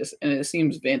fall is this? And it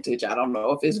seems vintage. I don't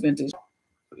know if it's vintage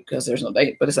because there's no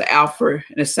date, but it's an Alfred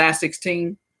and it's size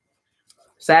 16.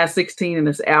 Size 16 and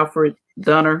it's Alfred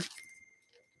Dunner,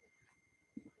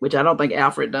 which I don't think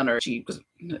Alfred Dunner is cheap because,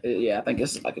 yeah, I think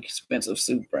it's like an expensive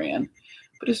suit brand.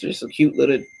 But it's just a cute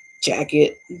little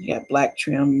jacket. You got black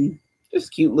trim.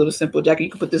 Just cute little simple jacket. You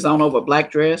can put this on over a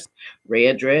black dress,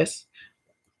 red dress.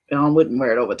 I wouldn't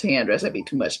wear it over a tan dress. That'd be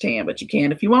too much tan, but you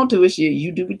can if you want to. It's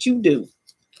you do what you do.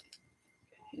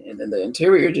 And then the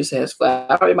interior just has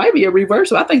flower. It might be a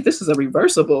reversible. I think this is a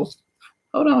reversible.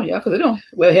 Hold on, y'all, because it don't.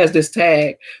 Well, it has this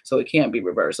tag, so it can't be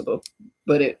reversible.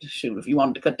 But it should. If you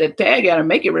wanted to cut that tag out and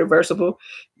make it reversible,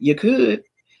 you could,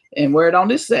 and wear it on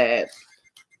this side.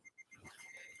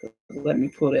 Let me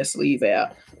pull that sleeve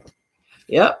out.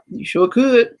 Yep, you sure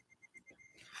could.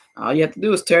 All you have to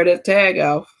do is tear that tag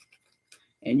off,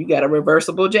 and you got a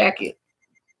reversible jacket.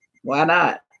 Why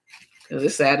not? Because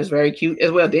this side is very cute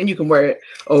as well. Then you can wear it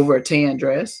over a tan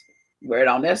dress. Wear it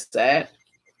on that side.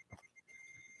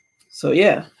 So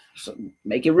yeah, so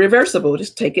make it reversible.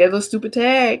 Just take out the stupid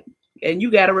tag, and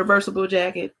you got a reversible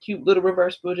jacket. Cute little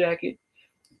reversible jacket.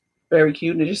 Very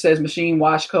cute. And it just says machine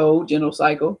wash code, gentle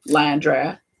cycle, line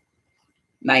dry.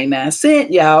 99 cents,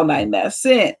 y'all. 99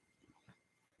 cents.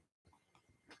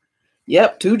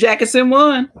 Yep, 2 jackets in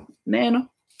one. Nano.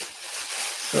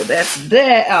 So that's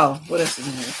that. Oh, what else is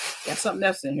in here? Got something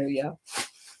else in here, y'all.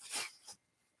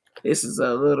 This is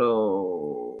a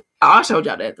little. Oh, I showed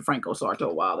y'all that, the Franco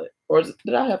Sarto wallet. Or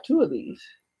did I have 2 of these?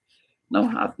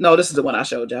 No, no, this is the one I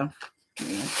showed y'all.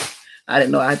 Yeah. I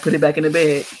didn't know I put it back in the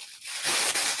bag.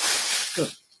 So,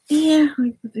 yeah, let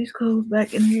me put these clothes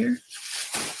back in here.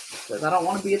 Because I don't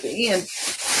want to be at the end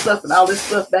stuffing all this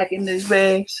stuff back in these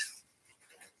bags.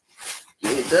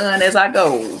 Get it done as I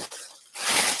go.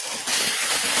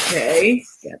 Okay,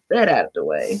 got that out of the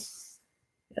way.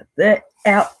 Got that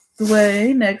out the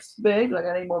way. Next bag. Do I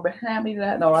got any more behind me?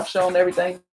 No, I've shown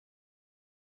everything.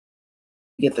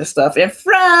 Get the stuff in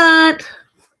front.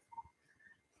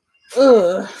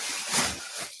 Ugh.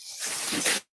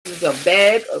 This is a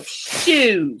bag of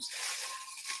shoes.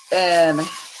 And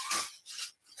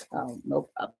I don't know.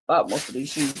 I bought most of these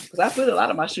shoes because I put a lot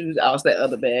of my shoes out that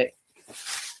other bag.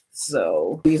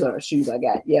 So these are the shoes I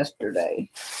got yesterday.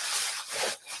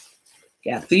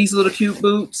 Got these little cute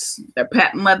boots. They're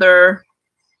patent leather.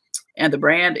 And the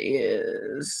brand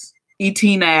is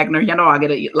E.T. Nagner. You know I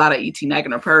get a lot of E.T.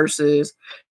 Nagner purses.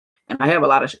 And I have a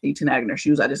lot of E.T. Nagner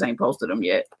shoes. I just ain't posted them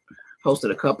yet.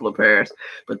 Posted a couple of pairs.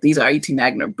 But these are E.T.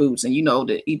 Nagner boots. And you know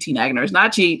that E.T. Nagner is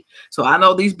not cheap. So I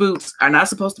know these boots are not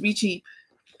supposed to be cheap.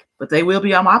 But they will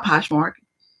be on my Poshmark.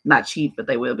 Not cheap, but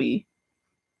they will be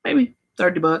maybe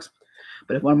 $30.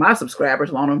 But if one of my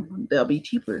subscribers want them, they'll be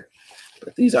cheaper.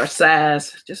 But these are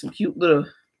size, just some cute little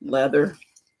leather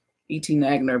E.T.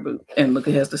 Nagner boot. And look,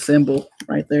 it has the symbol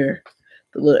right there.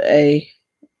 The little A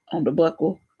on the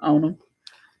buckle on them.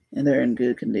 And they're in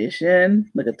good condition.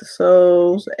 Look at the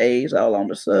soles. A's all on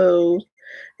the soles.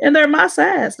 And they're my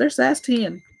size. They're size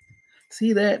 10.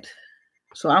 See that?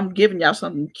 So I'm giving y'all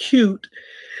something cute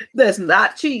that's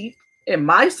not cheap in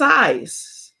my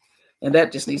size. And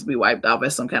that just needs to be wiped off.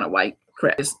 That's some kind of white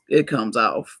crap. It comes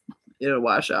off. It'll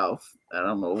wash off. I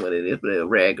don't know what it is, but a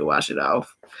rag will wash it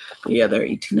off. But yeah, they're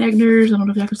E.T. Nagners. I don't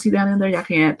know if y'all can see down in there. Y'all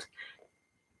can't.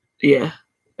 Yeah,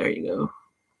 there you go.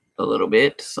 A little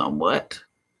bit, somewhat.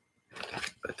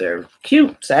 But they're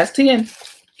cute. Size 10.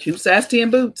 Cute size 10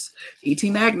 boots. E.T.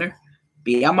 Nagner.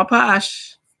 Be on my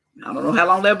posh. I don't know how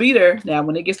long they'll be there. Now,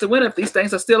 when it gets to winter, if these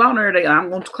things are still on there, I'm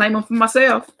going to claim them for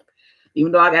myself.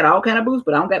 Even though I got all kind of boots,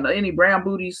 but I don't got any brown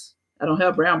booties. I don't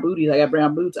have brown booties. I got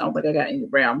brown boots. I don't think I got any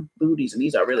brown booties, and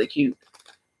these are really cute.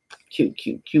 Cute,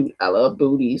 cute, cute. I love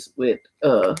booties with,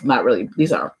 not really,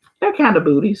 they're kind of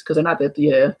booties, because they're not that,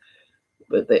 yeah.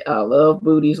 But I love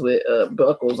booties with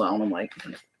buckles on them, like,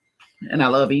 and I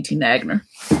love E.T. Nagner.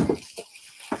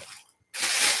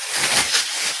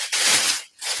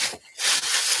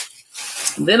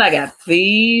 And then I got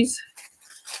these.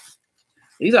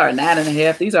 These are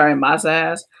 9.5. These are in my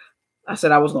size. I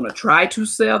said I was going to try to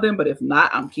sell them, but if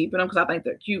not, I'm keeping them because I think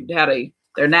they're cute. How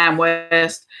they're 9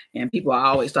 West, and people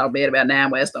always talk bad about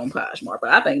 9 West on Poshmark, but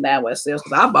I think 9 West sells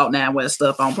because I bought 9 West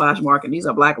stuff on Poshmark, and these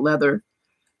are black leather,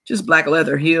 just black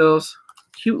leather heels,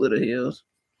 cute little heels,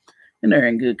 and they're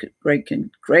in great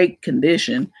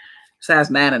condition. Size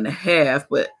 9.5,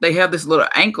 but they have this little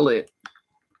anklet.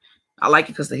 I like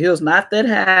it because the heel's not that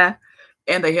high.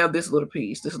 And they have this little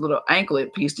piece, this little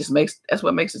anklet piece that's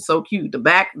what makes it so cute. The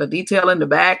back, the detail in the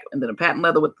back, and then the patent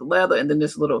leather with the leather, and then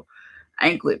this little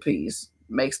anklet piece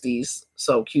makes these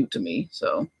so cute to me.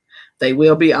 So they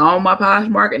will be on my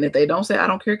Poshmark, and if they don't say, I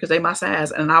don't care because they my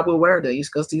size, and I will wear these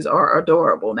because these are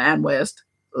adorable. 9 West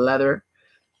leather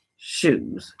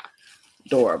shoes.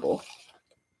 Adorable.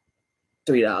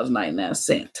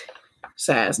 $3.99.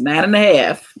 Size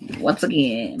 9.5. Once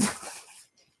again.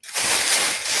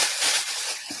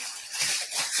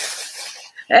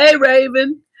 Hey,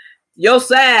 Raven. Your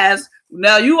size.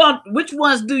 Now, you want, which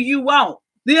ones do you want?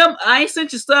 Them, I ain't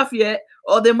sent you stuff yet.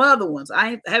 Or them other ones.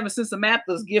 Haven't sent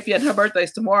Samantha's gift yet. Her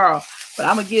birthday's tomorrow. But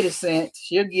I'm going to get it sent.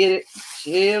 She'll get it.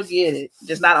 She'll get it.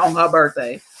 Just not on her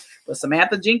birthday. But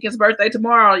Samantha Jenkins' birthday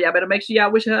tomorrow. Y'all better make sure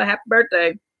y'all wish her a happy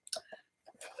birthday.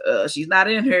 She's not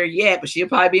in here yet, but she'll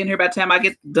probably be in here by the time I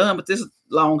get done with this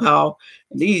long haul.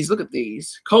 And these, look at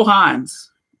these. Kohans.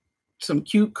 Some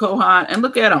cute Kohan. And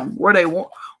look at them.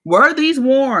 Were these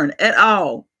worn at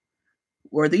all?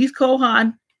 Were these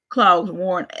Kohan clogs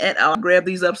worn at all? I grabbed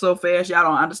these up so fast, y'all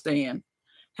don't understand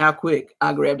how quick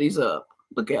I grabbed these up.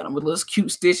 Look at them with this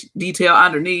cute stitch detail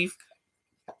underneath.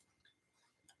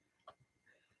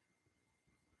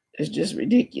 It's just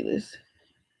ridiculous.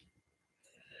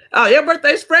 Oh, your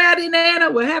birthday's Friday,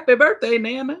 Nana? Well, happy birthday,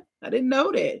 Nana. I didn't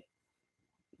know that.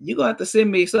 You're going to have to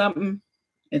send me something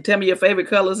and tell me your favorite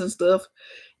colors and stuff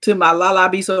to my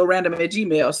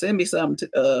lalabesorandom@gmail. Send me something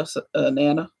to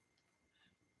Nana.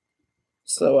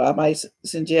 So I might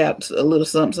send you out a little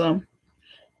something.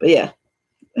 But yeah,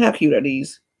 how cute are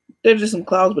these? They're just some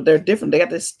clouds, but they're different. They got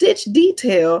this stitch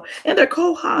detail, and they're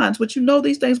Kohans, which you know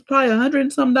these things probably $100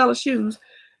 and some shoes,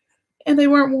 and they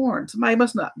weren't worn. Somebody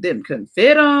couldn't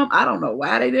fit them. I don't know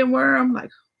why they didn't wear them.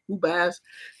 Like, who buys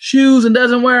shoes and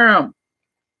doesn't wear them?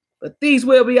 But these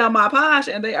will be on my posh,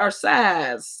 and they are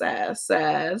size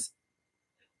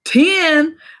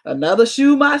 10. Another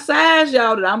shoe my size,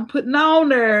 y'all, that I'm putting on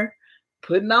there.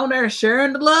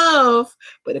 Sharing the love.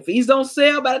 But if these don't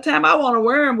sell by the time I want to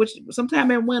wear them, which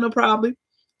sometime in winter probably,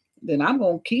 then I'm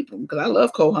going to keep them because I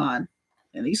love Kohan.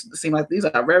 And these seem like these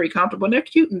are very comfortable. And they're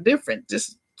cute and different.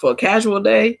 Just for a casual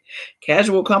day.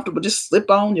 Casual, comfortable. Just slip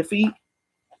on your feet.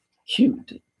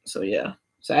 Cute. So yeah.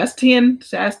 Size 10.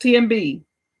 Size 10B.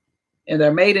 And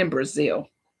they're made in Brazil.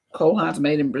 Kohan's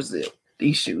made in Brazil.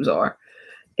 These shoes are.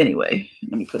 Anyway,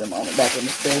 let me put them on the back of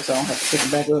this bag so I don't have to pick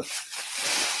them back up.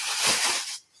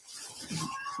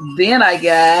 Then I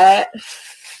got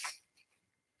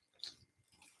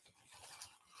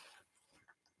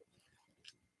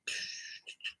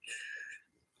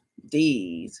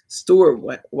these Stuart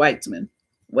Weitzman,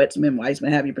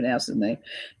 however you pronounce his name.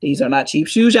 These are not cheap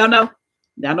shoes, y'all know.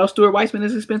 Y'all know Stuart Weitzman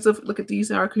is expensive. Look at these.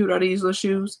 How cute are these little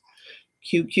shoes?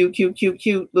 Cute.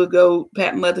 Little gold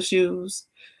patent leather shoes.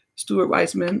 Stuart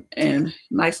Weitzman, and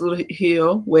nice little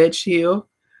heel, wedge heel.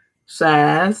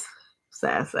 Size. They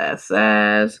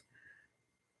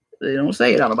don't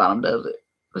say it on the bottom, does it?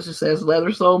 It just says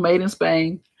leather sole made in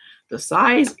Spain. The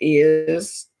size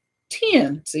is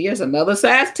 10. See, it's another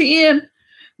size 10.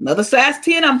 Another size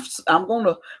 10 I'm going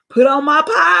to put on my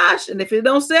posh. And if it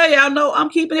don't sell, y'all know I'm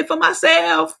keeping it for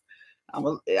myself.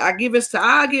 I'll give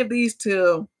these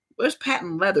to, where's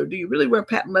patent leather? Do you really wear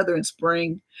patent leather in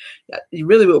spring? You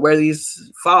really would wear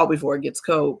these fall before it gets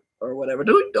cold or whatever.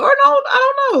 No, I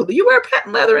don't know. Do you wear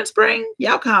patent leather in spring?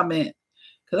 Y'all comment.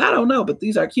 Because I don't know, but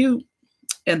these are cute.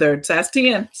 And they're size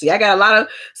 10. See, I got a lot of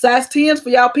size 10s for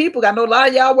y'all people. I know a lot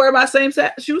of y'all wear my same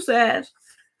shoe size.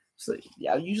 So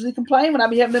y'all usually complain when I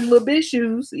be having them little bitty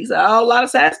shoes. These are all a lot of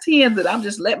size 10s that I'm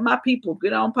just letting my people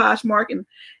get on Poshmark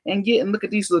and get and look at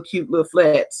these little cute little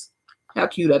flats. How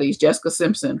cute are these Jessica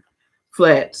Simpson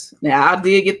flats? Now, I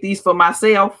did get these for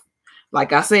myself.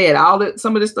 Like I said,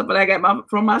 some of this stuff that I got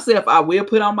from myself, I will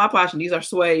put on my Posh. And these are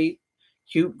suede,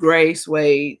 cute gray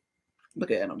suede.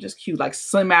 Look at them, just cute, like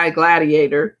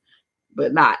semi-gladiator,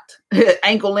 but not.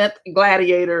 Ankle length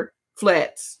gladiator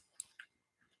flats.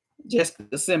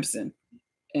 Jessica Simpson.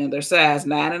 And their size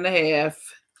 9.5.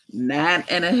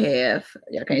 9.5.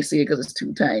 Y'all can't see it because it's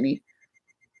too tiny.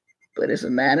 But it's a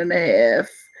 9.5.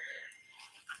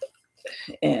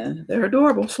 And they're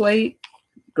adorable. Suede.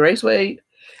 Gray suede.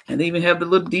 And they even have a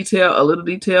little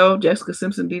detail, Jessica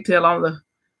Simpson detail on the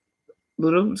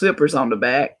little zippers on the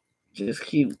back. Just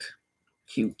cute.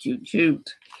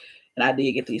 Cute. And I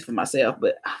did get these for myself,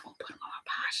 but I'm going to put them on my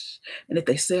Posh. And if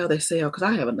they sell, they sell because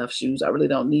I have enough shoes. I really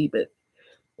don't need it.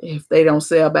 If they don't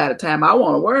sell by the time I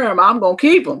want to wear them, I'm going to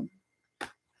keep them.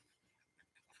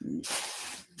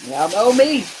 Y'all know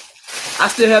me. I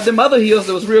still have them other heels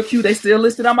that was real cute. They still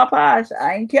listed on my Posh.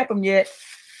 I ain't kept them yet.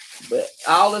 But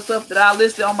all the stuff that I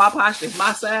listed on my Posh is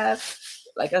my size.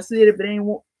 Like I said, if it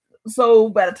ain't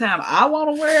sold by the time I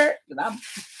want to wear it, then I'm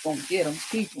going to get them,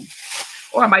 keep them.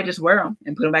 Or I might just wear them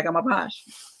and put them back on my Posh.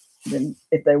 Then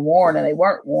if they're worn and they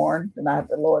weren't worn, then I have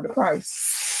to lower the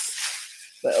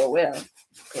price. But oh well,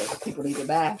 because people need to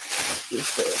buy this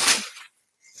stuff.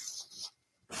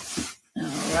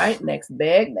 All right, next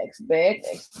bag.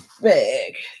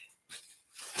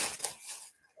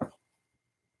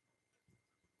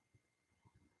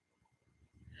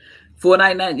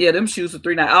 $4.99. Yeah, them shoes for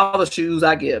 $3.99. All the shoes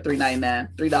I get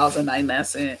 $3.99.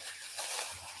 $3.99.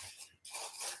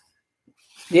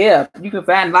 Yeah, you can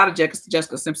find a lot of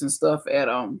Jessica Simpson stuff at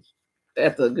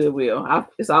the Goodwill.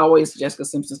 It's always Jessica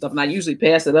Simpson stuff, and I usually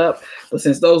pass it up. But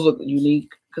since those look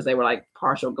unique because they were like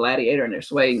partial gladiator and they're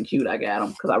suede and cute, I got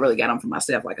them because I really got them for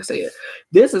myself. Like I said,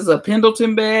 this is a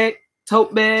Pendleton bag,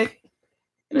 tote bag.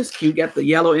 And it's cute. Got the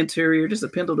yellow interior. Just a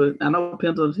Pendleton. I know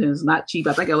Pendleton's not cheap.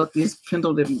 I think I looked these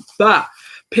Pendleton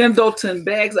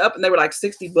bags up, and they were like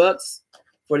 $60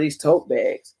 for these tote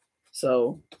bags.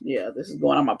 So yeah, this is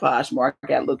going on my Poshmark.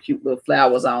 Got little cute little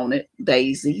flowers on it.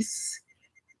 Daisies.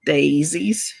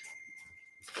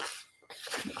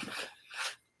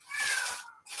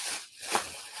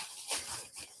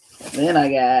 And then I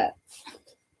got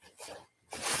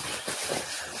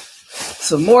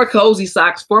some more cozy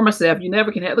socks for myself. You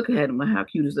never can have, look at them. How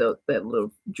cute is that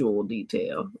little jewel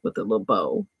detail with the little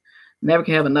bow. Never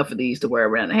can have enough of these to wear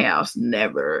around the house.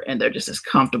 Never. And they're just as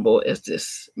comfortable as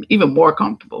this, even more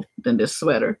comfortable than this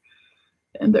sweater.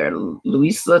 And they're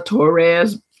Luisa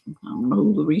Torres. I don't know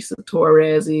who Luisa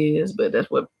Torres is, but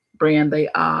that's what brand they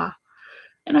are.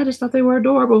 And I just thought they were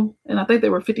adorable. And I think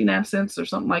they were 59 cents or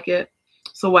something like that.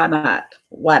 So why not?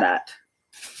 Why not?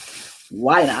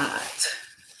 Why not?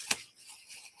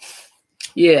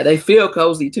 Yeah, they feel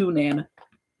cozy too, Nana.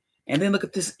 And then look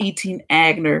at this 18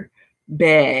 Agner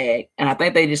bag. And I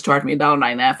think they just charged me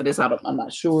 $1.99 for this. I'm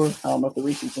not sure. I don't know if the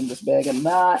receipt's in this bag or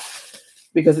not,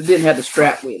 because it didn't have the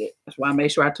strap with it. That's why I made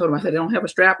sure I told them, I said, they don't have a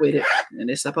strap with it. And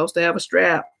it's supposed to have a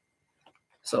strap.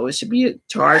 So it should be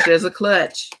charged as a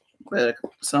clutch. But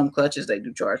some clutches, they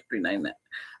do charge $3.99.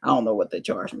 I don't know what they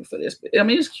charge me for this. But I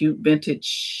mean, it's cute.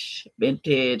 Vintage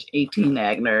 18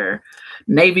 Agner,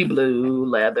 navy blue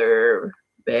leather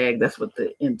bag. That's what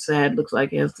the inside looks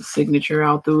like. It has the signature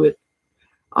all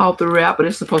throughout, but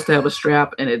it's supposed to have a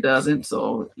strap, and it doesn't,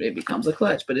 so it becomes a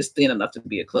clutch, but it's thin enough to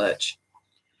be a clutch.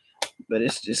 But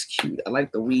it's just cute. I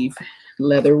like the weave,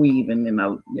 leather weaving, and I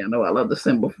love the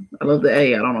symbol. I love the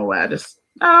A. I don't know why.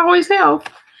 I always have.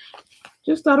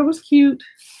 Just thought it was cute.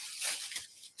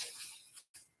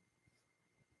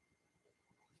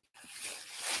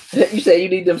 You say you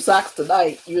need them socks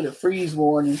tonight. You in a freeze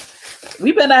warning.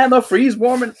 We better not have no freeze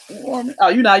warning. Oh,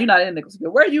 you're not in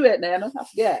Nicholasville. Where you at, Nana?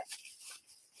 I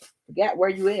forgot where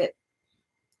you at.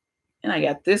 And I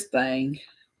got this thing.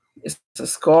 It's a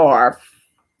scarf.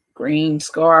 Green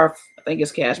scarf. I think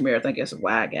it's cashmere. I think that's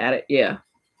why I got it. Yeah.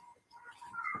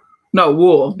 No,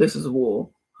 wool. This is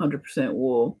wool. 100%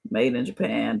 wool. Made in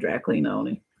Japan. Dry clean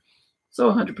only.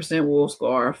 So 100% wool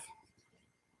scarf.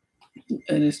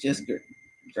 And it's just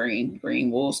green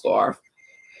wool scarf.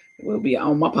 It will be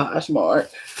on my Poshmark.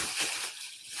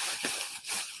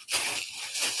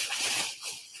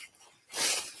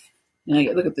 And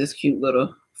I look at this cute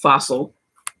little Fossil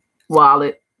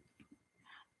wallet.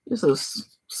 Just a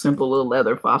simple little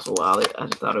leather Fossil wallet. I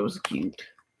just thought it was cute.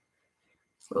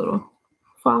 Little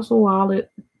Fossil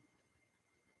wallet.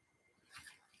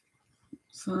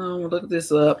 So I'm gonna look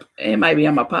this up. It might be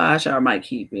on my Posh, or I might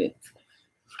keep it.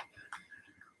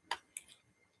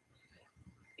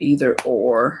 Either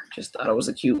or. Just thought it was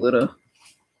a cute little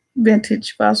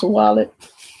vintage Fossil wallet.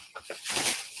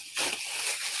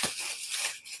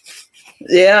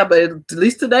 Yeah, but at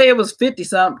least today it was 50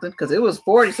 something, because it was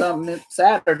 40 something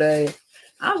Saturday.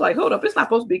 I was like, hold up, it's not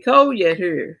supposed to be cold yet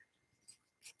here.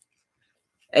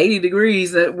 80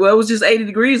 degrees. Well, it was just 80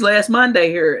 degrees last Monday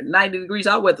here. 90 degrees.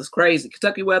 Our weather's crazy.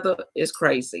 Kentucky weather is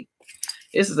crazy.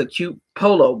 This is a cute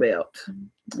polo belt.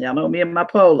 Y'all know me and my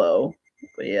polo.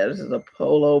 But yeah, this is a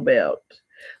polo belt.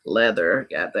 Leather.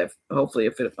 Got that. Hopefully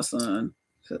it fit my son.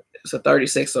 It's a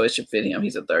 36, so it should fit him.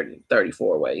 He's a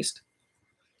 34 waist.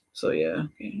 So yeah,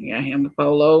 got him a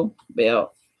polo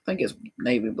belt. I think it's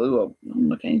navy blue.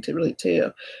 I can't really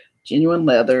tell. Genuine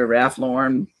leather, Ralph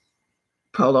Lauren,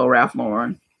 polo Ralph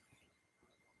Lauren.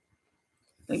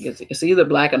 I think it's either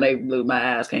black or navy blue.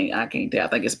 My eyes I can't tell. I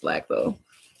think it's black though.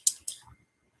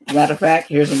 Matter of fact,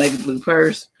 here's a navy blue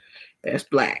purse. That's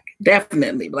black.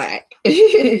 Definitely black.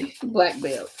 Black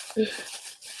belt.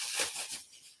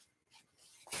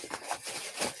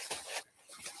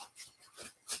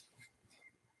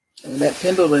 And that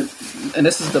Pendleton, and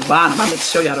this is the bottom. I'm going to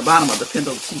show y'all the bottom of the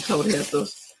Pendleton coat. It has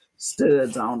those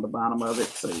studs on the bottom of it.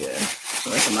 So yeah,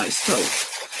 so that's a nice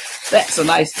tote. That's a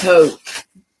nice tote.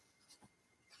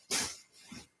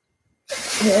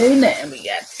 Hey, now we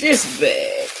got this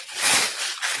bag.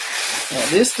 Now,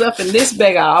 this stuff in this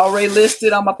bag I already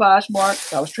listed on my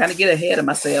Poshmark. I was trying to get ahead of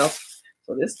myself.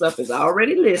 So this stuff is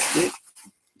already listed.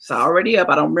 It's already up.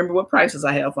 I don't remember what prices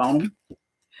I have on them.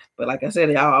 But like I said,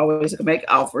 y'all always make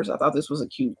offers. I thought this was a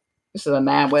cute This is a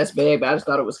Nine West bag, but I just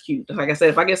thought it was cute. Like I said,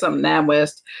 if I get something Nine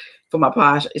West for my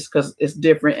Posh, it's because it's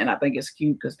different, and I think it's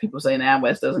cute because people say Nine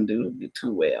West doesn't do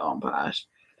too well on Posh.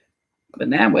 But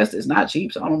Nine West is not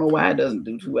cheap, so I don't know why it doesn't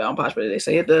do too well on Posh, but they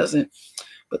say it doesn't.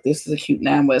 But this is a cute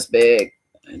Nine West bag.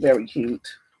 Very cute.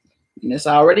 And it's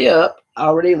already up,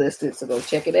 already listed, so go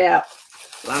check it out.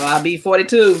 La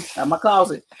B42 out my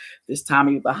closet. This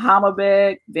Tommy Bahama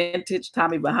bag, vintage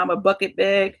Tommy Bahama bucket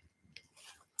bag,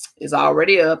 is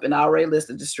already up and already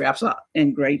listed. The straps are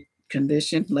in great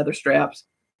condition. Leather straps,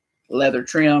 leather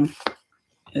trim,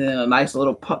 and a nice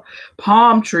little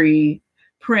palm tree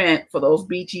print for those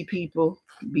beachy people,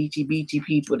 beachy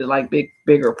people that like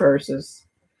bigger purses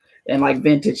and like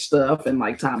vintage stuff and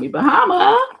like Tommy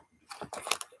Bahama.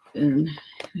 And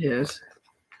yes,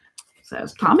 it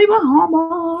says Tommy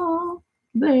Bahama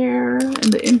there,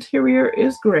 and the interior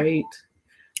is great.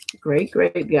 Great.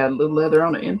 Got a little leather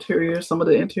on the interior, some of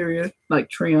the interior like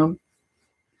trim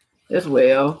as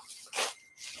well.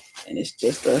 And it's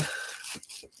just a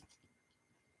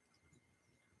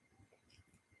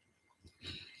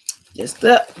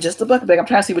bucket bag. I'm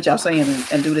trying to see what y'all saying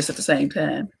and do this at the same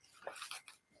time.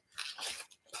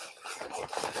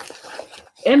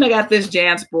 And I got this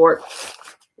JanSport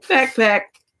backpack.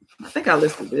 I think I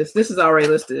listed this. This is already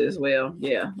listed as well.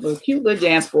 Yeah, little cute little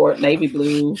JanSport, navy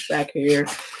blue back here,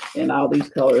 and all these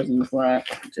colors in the front.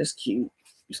 Just cute.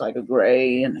 It's like a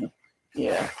gray, and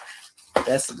yeah,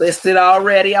 that's listed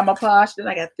already. I'm a Posh. Then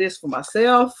I got this for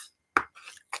myself.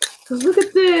 Cause look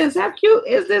at this. How cute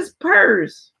is this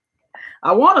purse?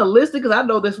 I want to list it because I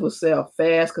know this will sell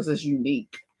fast because it's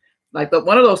unique. Like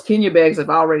one of those Kenya bags I've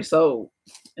already sold,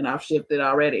 and I've shipped it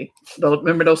already.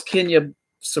 Remember those Kenya?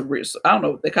 I don't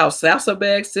know what they call salsa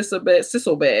bags, sissel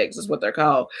bags is what they're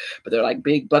called, but they're like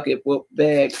big bucket whoop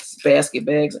bags, basket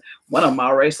bags. One of them I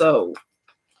already sold.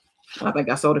 I think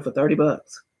I sold it for $30,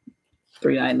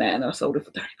 $3.99. I sold it for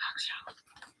 $30, y'all.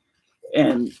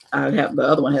 And I have the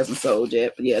other one hasn't sold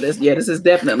yet. But this is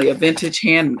definitely a vintage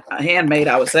handmade.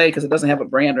 I would say because it doesn't have a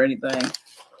brand or anything.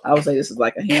 I would say this is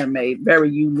like a handmade,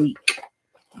 very unique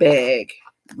bag,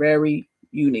 very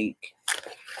unique.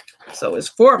 So it's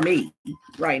for me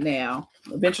right now.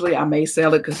 Eventually I may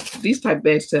sell it because these type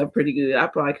bags sell pretty good. I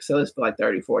probably could sell this for like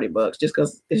 $30, $40 just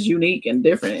because it's unique and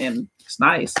different and it's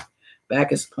nice.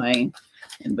 Back is plain,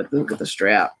 but look at the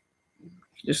strap.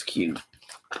 Just cute.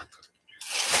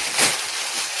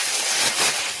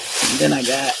 And then I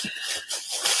got,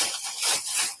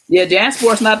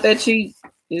 JanSport's not that cheap.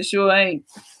 It sure ain't.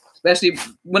 Especially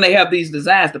when they have these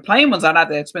designs. The plain ones are not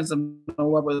that expensive. But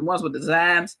the ones with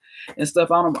designs and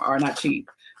stuff on them are not cheap.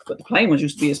 But the plain ones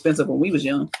used to be expensive when we was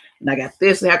young. And I got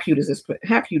this. How cute is this?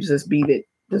 How cute is this beaded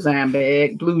design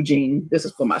bag? Blue jean. This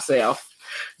is for myself.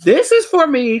 This is for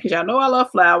me because y'all know I love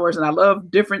flowers and I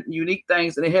love different unique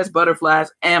things. And it has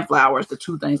butterflies and flowers. The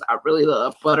two things I really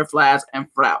love. Butterflies and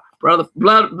flowers.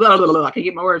 I can't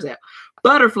get my words out.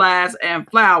 Butterflies and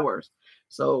flowers.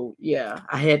 So yeah,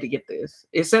 I had to get this.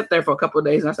 It sat there for a couple of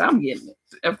days, and I said, I'm getting it.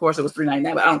 Of course, it was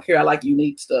 $3.99, but I don't care. I like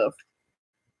unique stuff.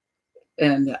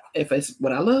 And if it's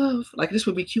what I love, like this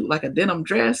would be cute, like a denim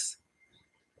dress,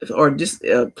 or just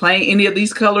plain any of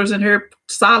these colors in here,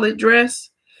 solid dress.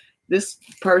 This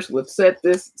purse would set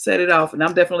it off, and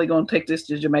I'm definitely going to take this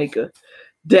to Jamaica.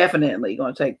 Definitely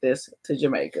going to take this to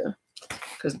Jamaica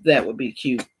because that would be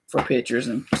cute for pictures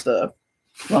and stuff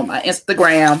on my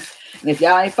Instagram. And if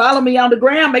y'all ain't follow me on the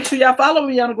gram, make sure y'all follow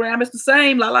me on the gram. It's the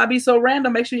same. La be so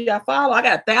random. Make sure y'all follow. I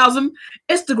got 1,000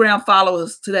 Instagram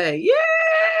followers today. Yay!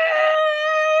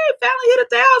 Finally hit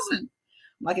 1,000.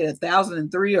 I'm like at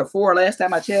 1,003 or 4 last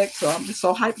time I checked. So I'm just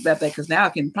so hyped about that because now I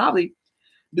can probably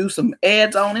do some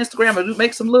ads on Instagram or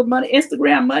make some little money,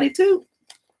 Instagram money too.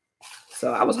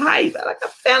 So I was hyped. I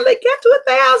finally got to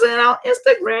 1,000 on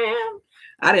Instagram.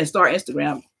 I didn't start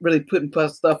Instagram really putting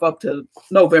stuff up to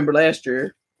November last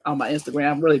year on my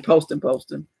Instagram, really posting.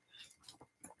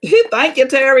 Thank you,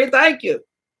 Terry. Thank you.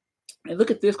 And look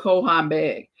at this Kohan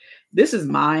bag. This is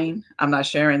mine. I'm not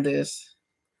sharing this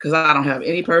because I don't have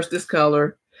any purse this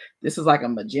color. This is like a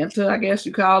magenta, I guess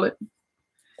you call it.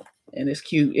 And it's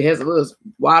cute. It has a little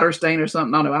water stain or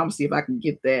something on it. I'm going to see if I can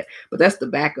get that. But that's the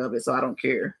back of it, so I don't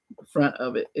care. The front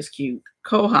of it is cute.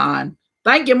 Kohan.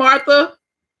 Thank you, Martha.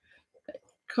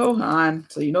 Kohan.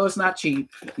 So you know it's not cheap.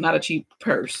 Not a cheap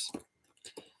purse.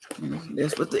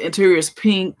 This, but the interior is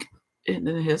pink. And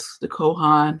then it has the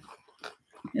Kohan.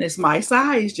 And it's my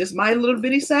size. Just my little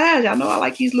bitty size. I know I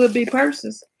like these little bitty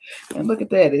purses. And look at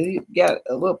that. It got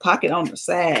a little pocket on the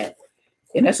side.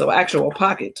 And that's an actual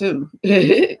pocket, too.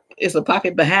 It's a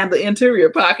pocket behind the interior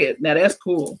pocket. Now, that's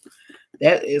cool.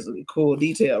 That is a cool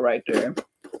detail right there.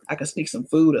 I can sneak some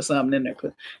food or something in there.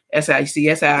 That's how you see.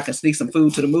 That's how I can sneak some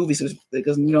food to the movies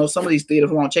because some of these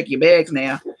theaters won't check your bags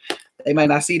now. They might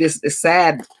not see this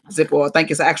sad zipper or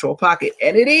think it's an actual pocket,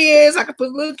 and it is. I can put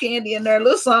a little candy in there, a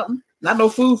little something. Not no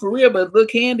food for real, but a little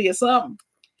candy or something.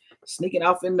 Sneaking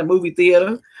off in the movie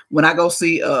theater when I go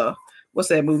see what's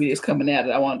that movie that's coming out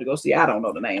that I wanted to go see? I don't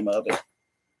know the name of it.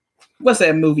 What's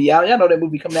that movie, y'all? Y'all know that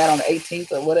movie coming out on the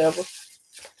 18th or whatever.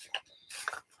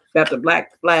 Got the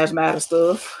Black Lives Matter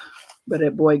stuff. But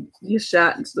that boy gets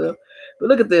shot and stuff. But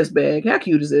look at this bag. How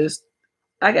cute is this?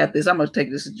 I got this. I'm going to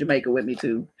take this to Jamaica with me,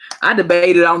 too. I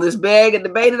debated on this bag and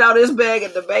debated on this bag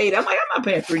and debated. I'm like, I'm not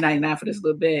paying $3.99 for this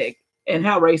little bag. And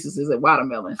how racist is it?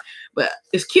 Watermelon. But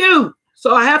it's cute.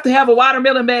 So I have to have a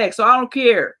watermelon bag. So I don't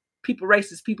care. People,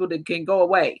 racist people that can go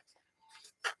away.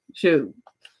 Shoot.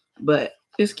 But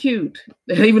it's cute.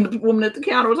 And even the woman at the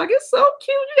counter was like, it's so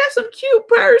cute. You got some cute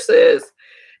purses.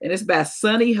 And it's by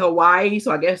Sunny Hawaii.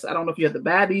 So I guess, I don't know if you have to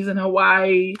buy these in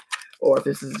Hawaii or if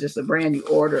this is just a brand new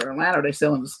order in Atlanta. They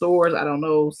sell in the stores. I don't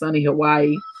know. Sunny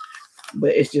Hawaii.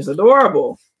 But it's just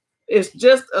adorable. It's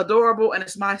just adorable. And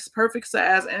it's my perfect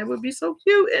size. And it would be so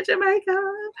cute in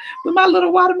Jamaica with my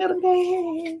little watermelon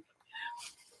bag.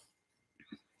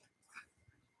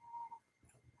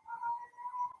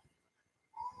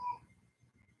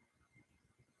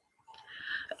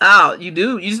 Oh, you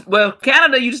do? Well,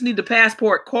 Canada, you just need the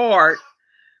passport card,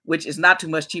 which is not too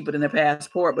much cheaper than a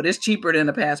passport, but it's cheaper than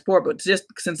a passport. But just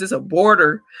since it's a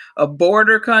border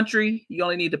country, you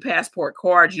only need the passport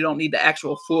card. You don't need the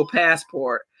actual full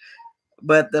passport.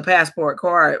 But the passport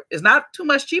card is not too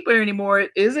much cheaper anymore,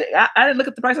 is it? I didn't look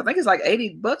at the price. I think it's like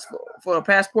 $80 for a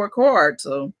passport card.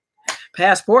 So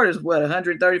passport is what,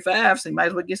 $135. So you might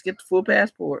as well just get the full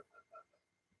passport.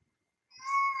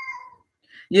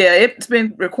 Yeah, it's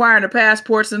been requiring a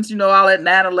passport since, all that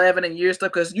 9/11 and year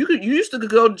stuff. Because you used to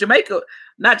go to Jamaica.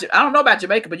 I don't know about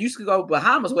Jamaica, but you used to go to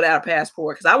Bahamas without a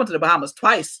passport. Because I went to the Bahamas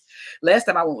twice. Last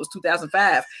time I went was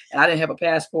 2005, and I didn't have a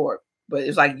passport. But it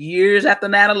was like years after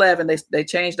 9/11, they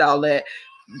changed all that,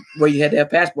 where you had to have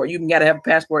a passport. You even got to have a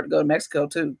passport to go to Mexico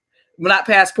too. Well, not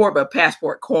passport, but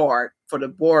passport card for the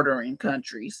bordering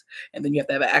countries. And then you have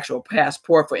to have an actual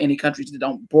passport for any countries that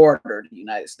don't border the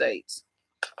United States.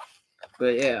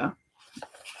 But yeah,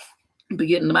 but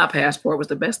getting my passport was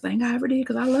the best thing I ever did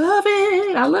because I love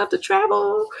it. I love to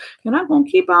travel, and I'm gonna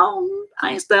keep on.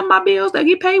 I ain't studying my bills. They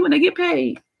get paid when they get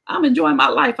paid. I'm enjoying my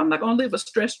life. I'm not gonna live a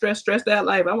stressed out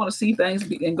life. I want to see things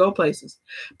and go places.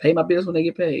 Pay my bills when they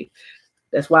get paid.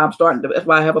 That's why that's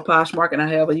why I have a Poshmark and I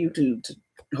have a YouTube to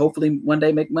hopefully one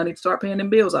day make money to start paying them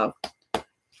bills off.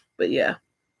 But yeah.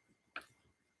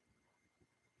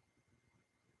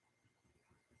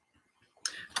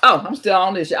 Oh, I'm still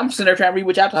on this. I'm sitting there trying to read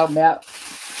what y'all talking about.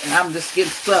 And I'm just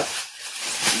getting stuck.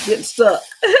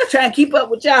 Trying to keep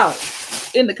up with y'all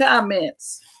in the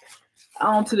comments.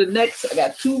 On to the next. I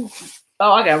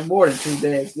got more than 2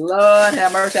 bags. Lord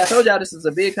have mercy. I told y'all this is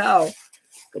a big haul.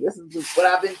 But this is what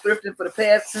I've been thrifting for the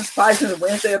past since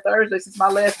Wednesday or Thursday since my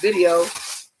last video.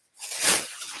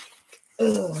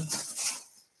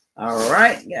 All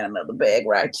right. Got another bag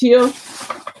right here.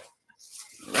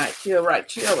 Right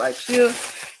here.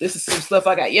 This is some stuff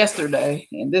I got yesterday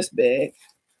in this bag.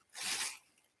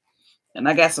 And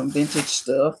I got some vintage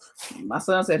stuff. My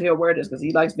son said he'll wear this because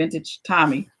he likes vintage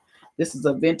Tommy. This is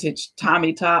a vintage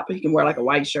Tommy top. He can wear like a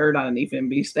white shirt underneath and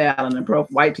be styling and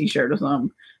white t-shirt or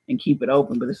something and keep it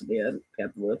open. But this got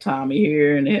the little Tommy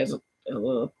here and it has a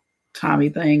little Tommy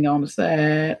thing on the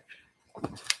side.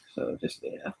 So just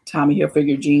Tommy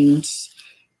Hilfiger jeans,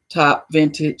 top,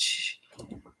 vintage.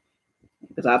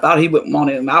 Because I thought he wouldn't want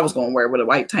it, and I was going to wear it with a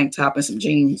white tank top and some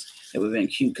jeans. It would have been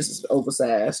cute because it's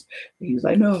oversized. And he was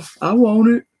like, no, I want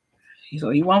it. So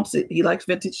he wants it. He likes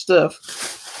vintage stuff.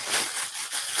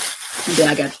 And then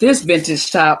I got this vintage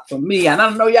top for me. And I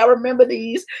don't know y'all remember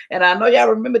these. And I know y'all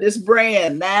remember this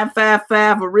brand,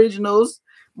 955 Originals.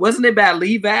 Wasn't it by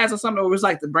Levi's or something? Or it was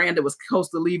like the brand that was close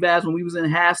to Levi's when we was in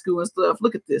high school and stuff.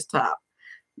 Look at this top.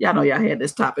 Y'all know y'all had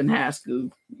this top in high school.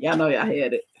 Y'all know y'all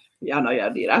had it. Y'all know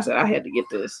y'all did. I said I had to get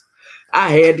this. I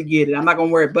had to get it. I'm not going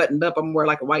to wear it buttoned up. I'm going to wear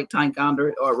like a white tank under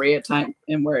it or a red tank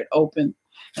and wear it open.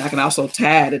 And I can also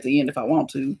tie it at the end if I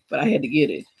want to. But I had to get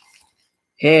it.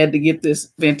 Had to get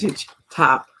this vintage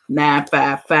top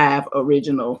 955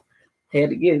 Original. Had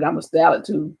to get it. I'm going to style it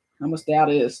too. I'm going to style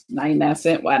this. 99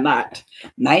 cents. Why not?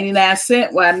 99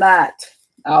 cents. Why not?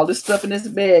 All this stuff in this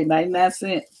bag. 99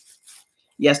 cents.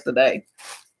 Yesterday.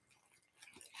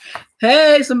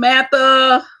 Hey,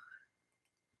 Samantha.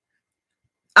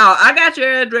 Oh, I got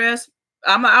your address.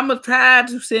 I'm gonna try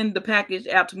to send the package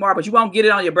out tomorrow, but you won't get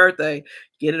it on your birthday.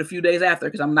 Get it a few days after,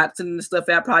 because I'm not sending the stuff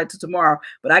out probably to tomorrow.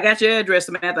 But I got your address,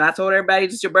 Samantha. I told everybody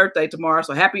it's your birthday tomorrow,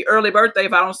 so happy early birthday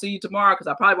if I don't see you tomorrow, because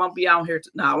I probably won't be out here.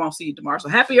 No, I won't see you tomorrow. So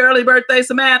happy early birthday,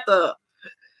 Samantha.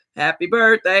 Happy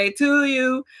birthday to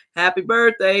you. Happy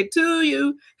birthday to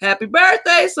you. Happy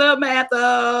birthday,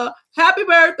 Samantha. Happy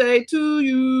birthday to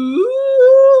you.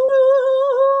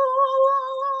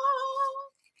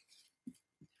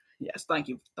 Yes, thank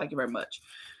you. Thank you very much.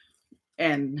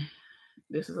 And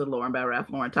this is a Lauren by Ralph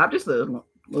Lauren top. Just a little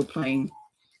plain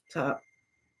top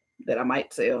that I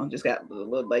might sell. Just got a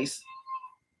little lace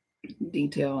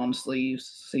detail on the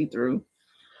sleeves, see-through.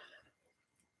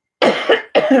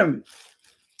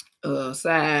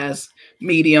 Size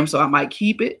medium, so I might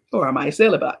keep it or I might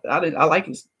sell it. But I like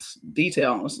his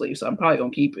detail on the sleeve, so I'm probably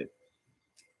gonna keep it.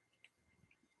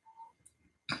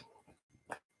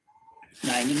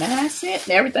 99 cents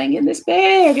and everything in this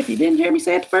bag. If you didn't hear me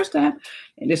say it the first time.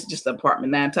 And this is just an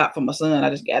apartment 9 top for my son. I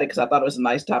just got it because I thought it was a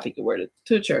nice top he could wear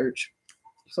to church.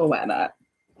 So why not?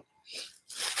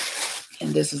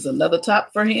 And this is another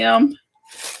top for him.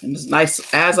 And this nice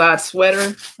Azad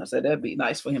sweater. I said that'd be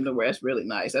nice for him to wear. It's really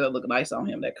nice. That'll look nice on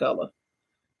him, that color.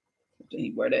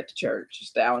 He wear that to church.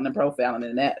 Styling and profiling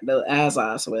in that little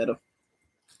Azad sweater.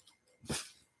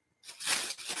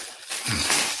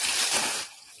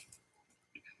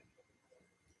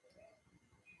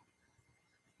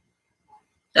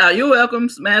 Oh, you're welcome,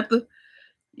 Samantha.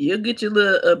 You'll get your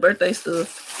little birthday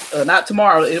stuff. Not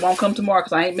tomorrow. It won't come tomorrow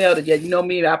because I ain't mailed it yet. You know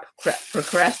me, I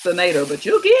procrastinator, but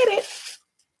you'll get it.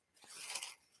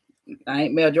 I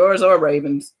ain't mailed yours or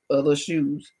Raven's other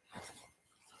shoes.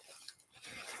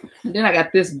 And then I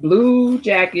got this blue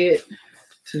jacket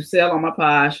to sell on my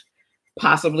Posh,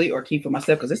 possibly, or keep for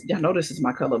myself, because y'all know this is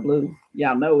my color blue.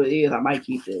 Y'all know it is. I might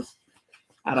keep this.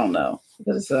 I don't know,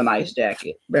 because it's a nice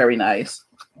jacket. Very nice.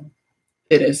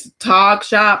 It is Tog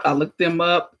Shop. I looked them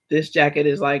up. This jacket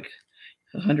is like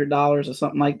 $100 or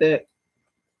something like that.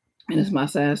 And it's my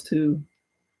size too.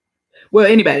 Well,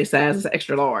 anybody's size. It's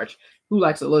extra large. Who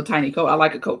likes a little tiny coat? I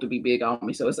like a coat to be big on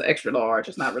me, so it's an extra large.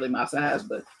 It's not really my size,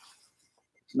 but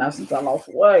it's not since I lost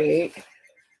weight.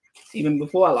 Even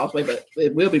before I lost weight, but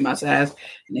it will be my size.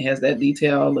 And it has that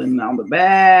detail and on the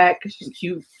back. It's just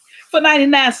cute. For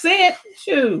 99 cents?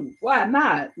 Shoot, why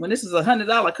not? When this is a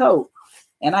 $100 coat.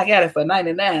 And I got it for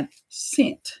 99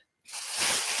 cents.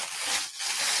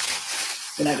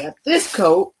 Then I got this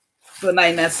coat for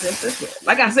 99 cents.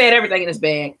 Like I said, everything in this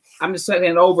bag. I'm just setting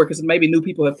it over because maybe new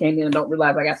people have came in and don't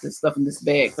realize I got this stuff in this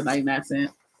bag for 99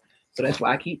 cents. So that's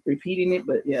why I keep repeating it.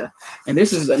 But yeah. And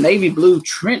this is a navy blue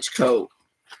trench coat.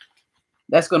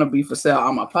 That's going to be for sale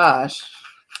on my Posh.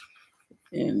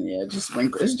 And yeah, just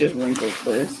wrinkled. It's just wrinkled,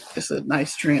 but it's a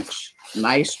nice trench.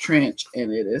 Nice trench.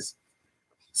 And it is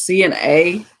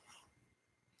C&A. And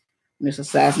it's a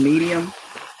size medium.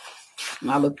 And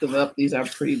I looked them up. These are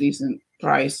pretty decent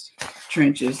price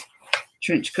trench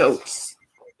coats.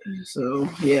 So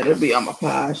yeah, they'll be on my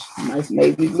Posh. Nice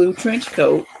navy blue trench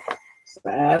coat.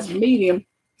 Size medium.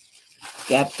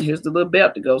 Here's the little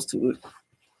belt that goes to it.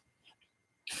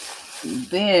 And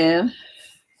then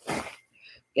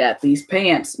got these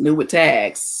pants, new with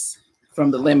tags from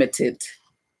the Limited.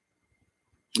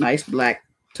 Nice black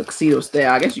tuxedo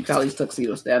style. I guess you call these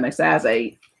tuxedo style. And they're size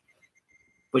 8,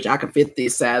 which I can fit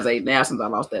this size 8 now since I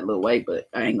lost that little weight, but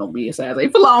I ain't gonna be a size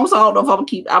 8 for long. So I don't know if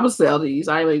I'm gonna sell these.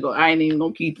 I ain't even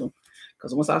gonna keep them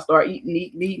because once I start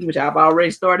eating, which I've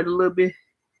already started a little bit,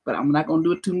 but I'm not gonna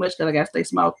do it too much because I gotta stay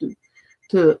small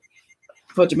for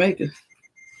Jamaica.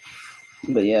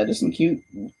 But yeah, just some cute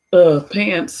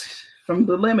pants from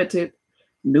the Limited.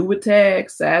 New with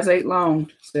tags, size 8 long.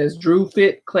 Says Drew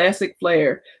Fit Classic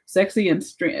Flare. Sexy and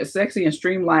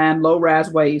streamlined, low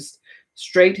rise waist,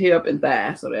 straight hip and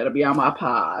thigh. So that'll be on my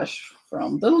Posh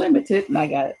from the Limited. And I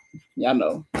got, y'all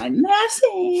know, 99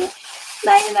 cents.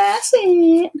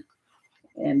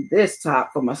 And this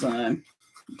top for my son.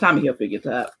 Tommy Hilfiger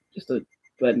top. Just a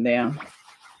button down.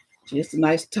 Just a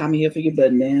nice Tommy Hilfiger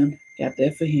button down. Got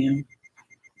that for him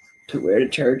to wear to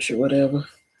church or whatever.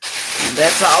 And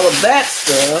that's all of that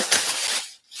stuff.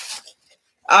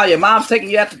 Oh, your mom's taking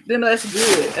you out to dinner. That's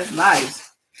good. That's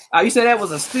nice. Oh, you said that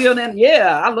was a steal then?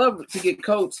 Yeah, I love to get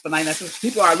coats for 99 cents.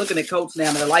 People are looking at coats now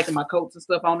and they're liking my coats and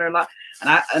stuff on there a lot.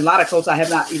 And a lot of coats I have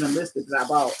not even listed because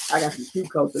I got some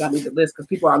cute coats that I need to list because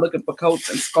people are looking for coats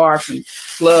and scarves and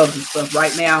gloves and stuff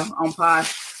right now on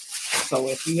Posh. So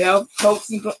if you have coats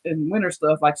and winter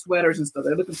stuff like sweaters and stuff,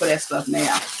 they're looking for that stuff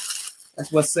now.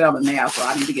 That's what's selling now. So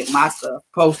I need to get my stuff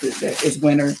posted that is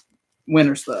winter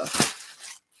stuff.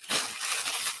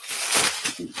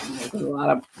 There's a lot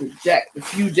of a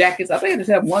few jackets. I think I just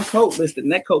have one coat listed,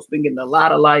 and that coat's been getting a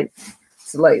lot of likes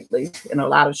lately and a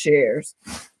lot of shares.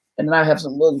 And then I have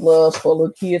some little gloves for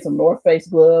little kids, some North Face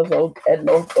gloves.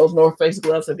 Those North Face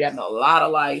gloves have gotten a lot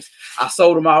of likes. I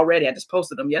sold them already. I just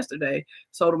posted them yesterday.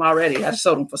 Sold them already. I just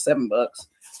sold them for $7.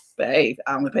 But hey,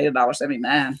 I only paid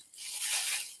 $1.79.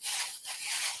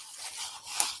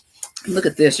 Look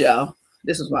at this, y'all.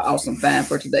 This is my awesome find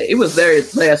for today. It was there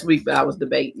last week, but I was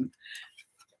debating.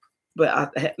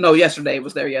 But yesterday. It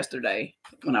was there yesterday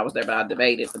when I was there, but I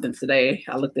debated. But then today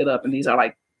I looked it up, and these are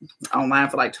like online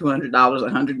for like $200,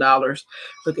 $100.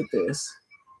 Look at this.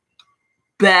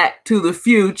 Back to the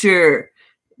Future,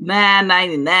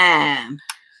 $9.99.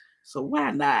 So why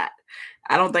not?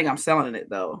 I don't think I'm selling it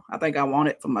though. I think I want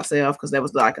it for myself because that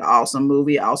was like an awesome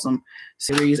movie, awesome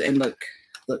series. And look.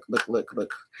 The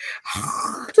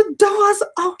door's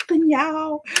open,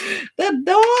 y'all. The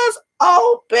door's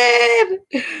open.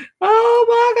 Oh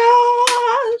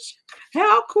my gosh.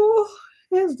 How cool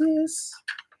is this?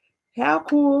 How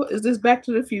cool is this Back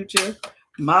to the Future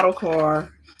model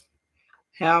car?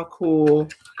 How cool.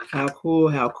 How cool.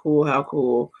 How cool. How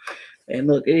cool. And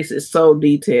look, it's so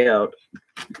detailed.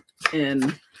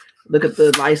 And look at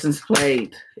the license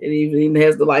plate. It even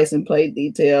has the license plate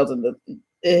details, and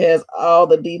it has all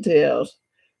the details.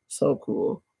 So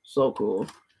cool. So cool.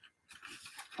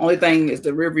 Only thing is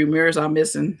the rearview mirrors I'm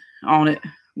missing on it,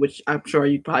 which I'm sure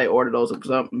you probably ordered those or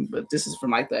something, but this is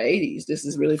from like the 80s. This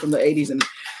is really from the 80s. And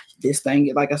this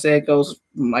thing, like I said, goes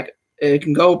from like, it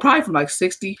can go probably from like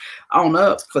 60 on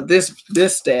up for this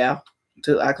style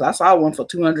to, I saw one for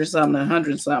 200 something,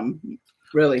 100 something.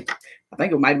 Really, I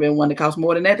think it might have been one that cost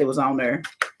more than that was on there.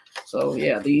 So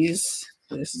yeah, this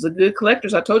is a good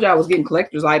collector's. I told you I was getting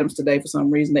collector's items today for some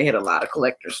reason. They had a lot of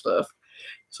collector stuff.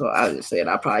 So I just said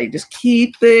I'll probably just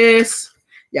keep this.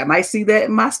 Y'all might see that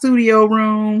in my studio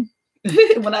room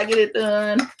when I get it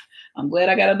done. I'm glad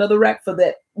I got another rack for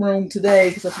that room today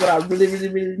because that's what I really, really,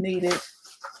 really needed.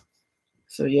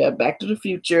 So yeah, Back to the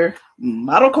Future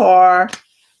model car.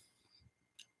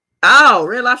 Oh,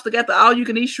 Red Lobster got the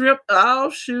all-you-can-eat shrimp. Oh,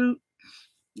 shoot.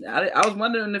 I was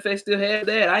wondering if they still had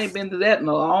that. I ain't been to that in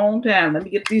a long time. Let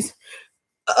me get these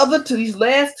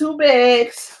last two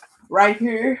bags right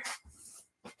here.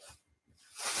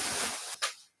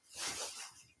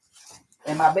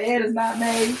 And my bed is not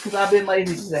made because I've been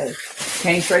lazy today.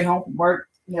 Came straight home from work,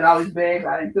 had all these bags.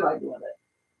 I didn't feel like doing that.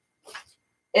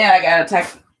 And I got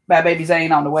attacked by baby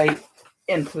Zane on the way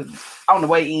in.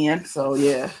 So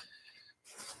yeah.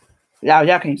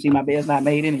 Y'all can't see my bed's not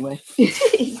made anyway.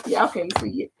 Y'all can't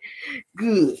see it.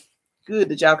 Good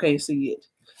that y'all can't see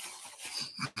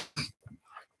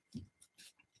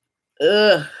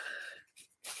it.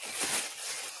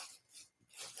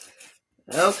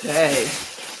 Okay.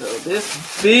 So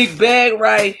this big bag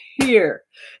right here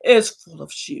is full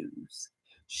of shoes.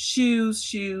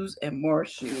 Shoes, and more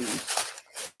shoes.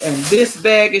 And this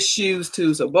bag is shoes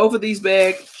too. So both of these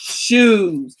bags,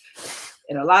 shoes.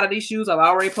 And a lot of these shoes I've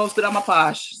already posted on my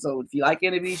Posh. So if you like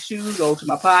any of these shoes, go to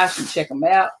my Posh and check them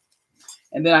out.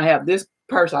 And then I have this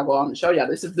purse I'll go on to show y'all.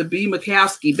 This is the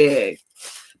B.Makowsky bag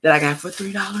that I got for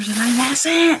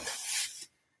 $3.99.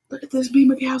 Look at this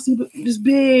B.Makowsky, this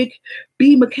big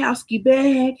B.Makowsky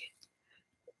bag.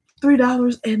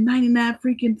 $3.99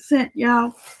 freaking cent,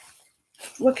 y'all.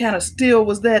 What kind of steal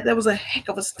was that? That was a heck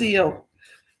of a steal.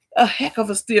 A heck of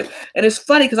a steal. And it's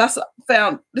funny because I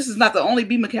found, this is not the only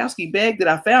B.Makowsky bag that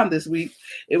I found this week.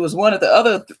 It was one at the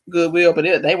other Goodwill, but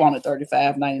they wanted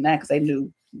 $35.99 because they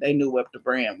knew what the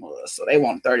brand was. So they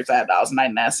wanted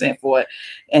 $35.99 for it.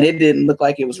 And it didn't look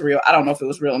like it was real. I don't know if it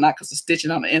was real or not because the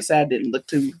stitching on the inside didn't look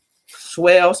too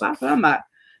swell. So I thought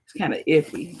it's kind of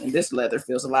iffy. And this leather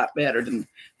feels a lot better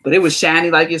but it was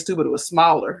shiny like this too, but it was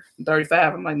smaller than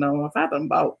 35. I'm like, no,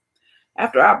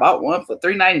 after I bought one for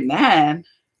 $3.99,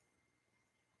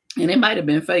 and it might have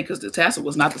been fake because the tassel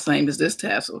was not the same as this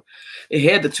tassel.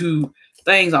 It had the two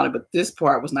things on it, but this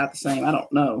part was not the same. I don't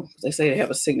know. They say they have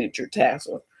a signature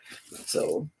tassel.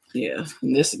 So, yeah.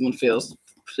 And this one does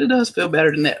feel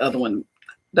better than that other one.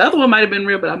 The other one might have been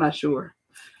real, but I'm not sure.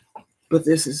 But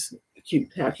this is cute.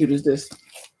 How cute is this?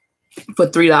 For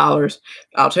 $3.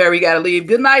 Oh, Terry got to leave.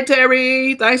 Good night,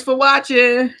 Terry. Thanks for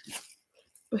watching.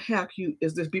 But how cute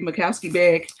is this B.Makowsky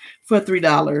bag for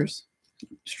 $3?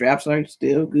 Straps are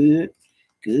still good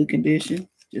condition.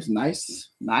 Just nice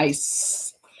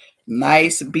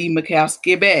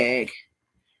B.Makowsky bag.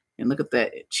 And look at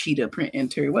that cheetah print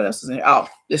interior. What else is in there? Oh,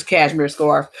 this cashmere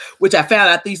scarf, which I found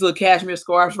out these little cashmere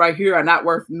scarves right here are not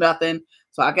worth nothing.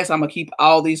 So I guess I'm gonna keep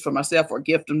all these for myself or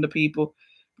gift them to people.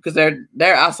 because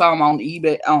they're I saw them on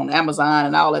eBay, on Amazon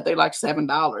and all that. They're like $7.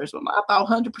 I thought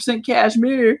 100%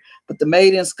 cashmere, but the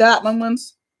made in Scotland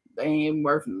ones, they ain't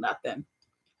worth nothing.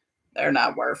 They're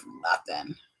not worth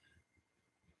nothing.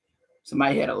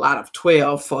 Somebody had a lot of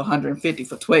 12 for 150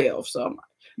 for 12. So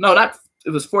no, not it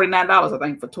was $49, I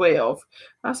think, for 12.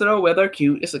 I said, oh well, they're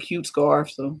cute. It's a cute scarf.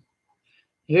 So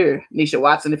here, Nisha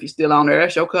Watson, if you're still on there,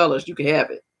 that's your colors. You can have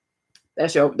it.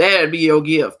 That'd be your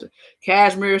gift.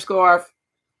 Cashmere scarf.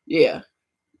 Yeah.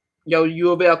 Yo,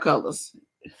 U of L colors.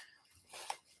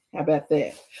 How about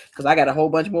that? Because I got a whole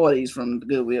bunch more of these from the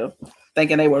Goodwill,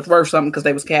 thinking they were worth something because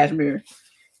they was cashmere.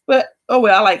 But oh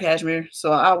well, I like cashmere,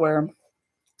 so I'll wear them.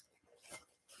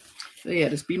 So yeah,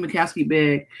 this B.Makowsky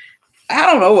bag. I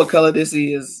don't know what color this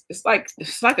is. It's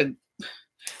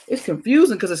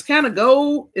confusing because it's kind of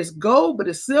gold. It's gold, but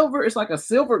it's silver. It's like a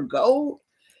silver gold.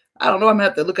 I don't know. I'm gonna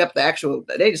have to look up the actual.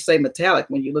 They just say metallic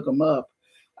when you look them up.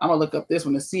 I'm gonna look up this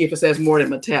one and see if it says more than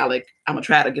metallic. I'm gonna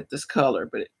try to get this color,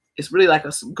 but it's really like a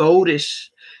goldish.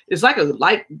 It's like a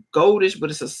light goldish,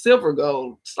 but it's a silver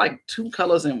gold. It's like two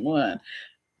colors in one.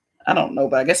 I don't know,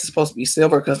 but I guess it's supposed to be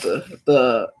silver because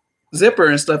the zipper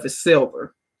and stuff is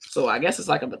silver. So I guess it's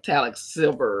like a metallic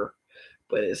silver,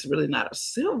 but it's really not a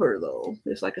silver though.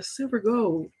 It's like a silver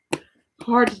gold.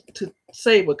 Hard to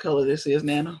say what color this is,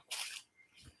 Nana.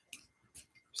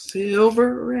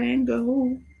 Silver and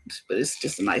gold. But it's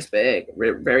just a nice bag.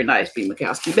 Very nice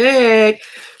B.Makowsky bag.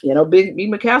 You know,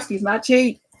 B.Makowsky's not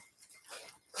cheap.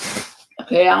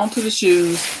 Okay, on to the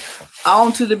shoes.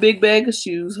 On to the big bag of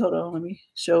shoes. Hold on, let me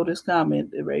show this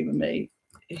comment that Raven made.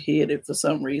 It hid it for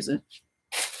some reason.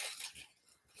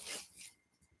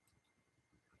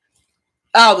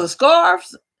 Oh, the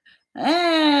scarves?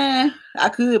 I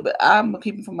could, but I'm gonna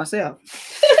keep them for myself.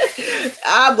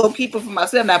 I'm gonna keep them for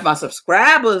myself. Now, if my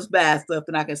subscribers buy stuff,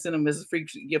 then I can send them as a free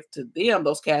gift to them,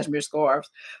 those cashmere scarves.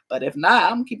 But if not,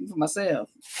 I'm gonna keep them for myself.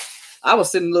 I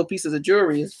was sending little pieces of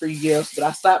jewelry as free gifts, but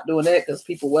I stopped doing that because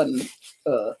people wasn't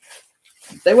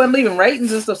leaving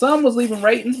ratings and stuff. Some was leaving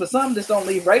ratings, but some just don't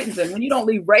leave ratings. And when you don't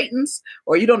leave ratings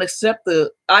or you don't accept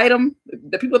the item,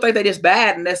 the people think they just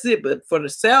bad and that's it. But for the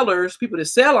sellers, people that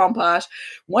sell on Posh,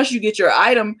 once you get your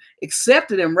item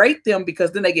accepted and rate them,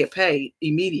 because then they get paid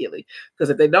immediately. Because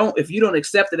if you don't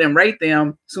accept it and rate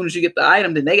them, as soon as you get the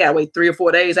item, then they gotta wait 3 or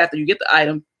 4 days after you get the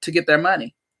item to get their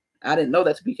money. I didn't know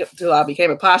that until I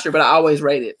became a posher, but I always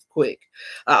rated quick.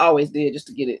 I always did just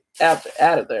to get it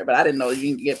out of there. But I didn't know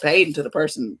you can get paid until the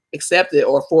person accepted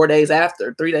or 4 days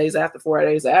after, 3 days after, 4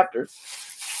 days after.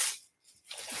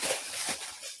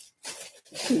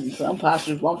 Some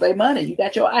posters want their money. You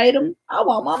got your item? I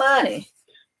want my money.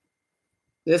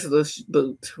 This is the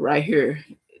boot right here.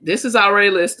 This is already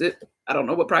listed. I don't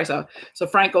know what price. It's a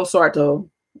Franco Sarto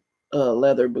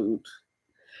leather boot.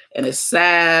 And it's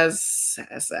size.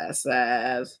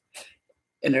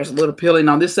 And there's a little peeling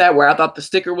on this side where I thought the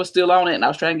sticker was still on it, and I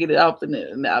was trying to get it off,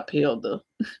 and I peeled the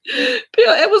peel.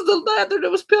 It was the leather that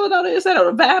was peeling on the inside,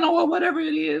 or the vinyl or whatever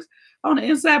it is on the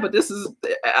inside. But this is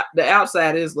the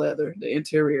outside is leather. The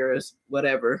interior is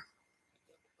whatever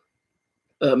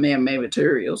man-made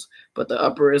materials, but the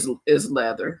upper is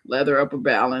leather upper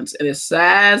balance, and it's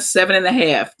size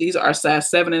 7.5. These are size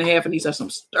 7.5, and these are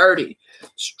some sturdy,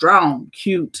 strong,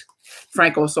 cute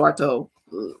Franco Sarto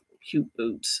cute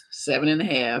boots.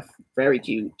 7.5, very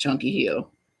cute, chunky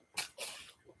heel.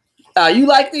 You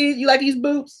like these? You like these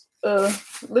boots?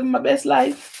 Living my best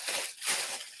life.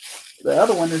 The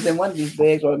other one is in one of these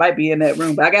bags, or it might be in that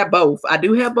room. But I got both. I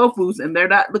do have both boots, and they're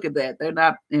not. Look at that. They're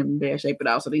not in bad shape at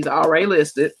all. So these are already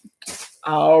listed.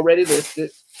 Already listed.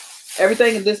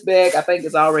 Everything in this bag, I think,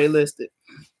 is already listed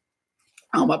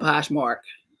on my Poshmark.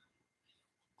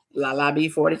 La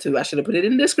B42. I should have put it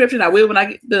in the description. I will when I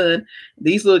get done.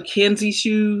 These little Kenzie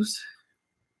shoes,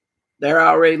 they're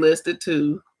already listed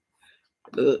too.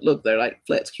 Look, they're like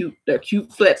flats. Cute. They're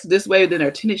cute flats this way. Then they're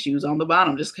tennis shoes on the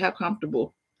bottom. Just how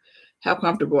comfortable. How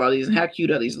comfortable are these and how cute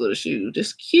are these little shoes?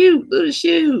 Just cute little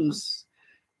shoes.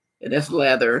 And that's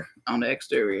leather on the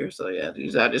exterior. So yeah,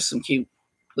 these are just some cute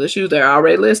little shoes. They're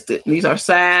already listed. And these are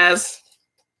size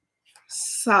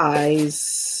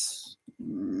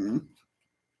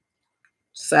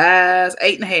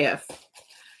 8.5.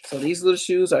 So these little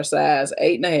shoes are size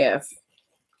 8.5.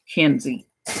 Kenzie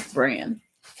brand.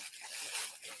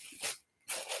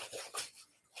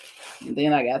 And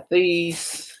then I got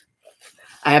these.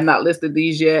 I have not listed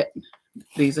these yet.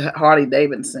 These are Harley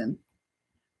Davidson.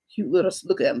 Cute little,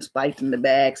 look at them spiked in the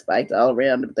back, spiked all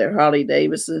around. But they're Harley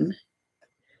Davidson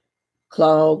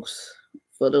clogs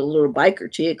for the little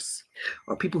biker chicks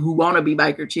or people who want to be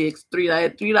biker chicks.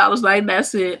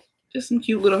 $3.99. Just some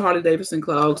cute little Harley Davidson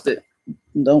clogs that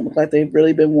Don't look like they've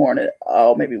really been worn it.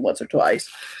 Oh, maybe once or twice.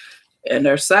 And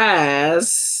their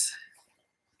size,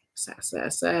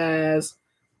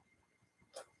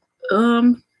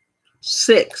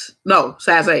 six. No,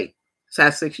 size 8.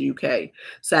 Size 6 UK.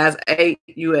 Size 8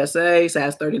 USA.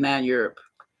 Size 39 Europe.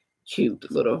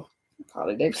 Cute little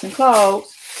Harley Davidson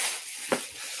clothes.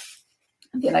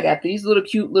 And then I got these little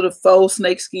cute little faux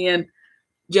snakeskin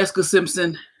Jessica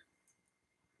Simpson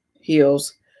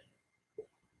heels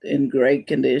in great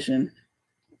condition.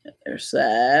 Their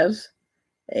size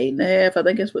 8.5. I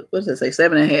think it's what does it say?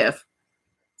 7.5.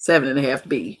 7.5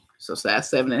 B. So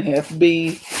size 7.5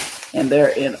 B. And they're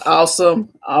in awesome,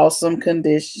 awesome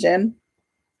condition.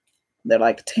 They're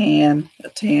like tan, a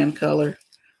tan color.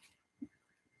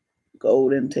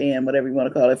 Golden tan, whatever you want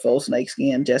to call it. Faux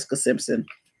snakeskin, Jessica Simpson.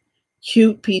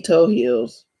 Cute P-toe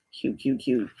heels. Cute, cute,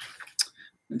 cute.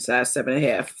 And size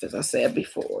 7.5, as I said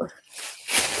before.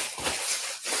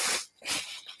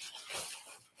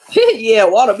 Yeah,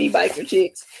 wanna be biker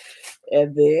chicks.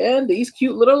 And then these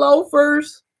cute little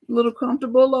loafers. Little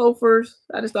comfortable loafers.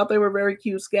 I just thought they were very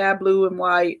cute. Sky blue and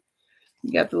white.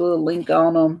 You got the little link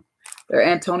on them. They're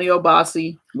Antonio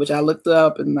Bossi, which I looked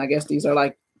up, and I guess these are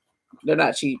like, they're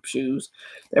not cheap shoes.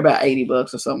 They're about $80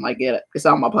 or something like that. It's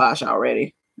on my Posh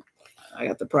already. I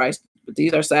got the price, but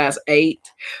these are size 8.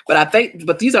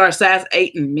 But these are size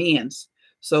 8 in men's.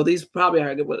 So these probably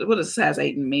are, what is size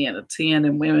 8 in men? A 10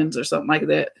 in women's or something like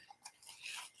that.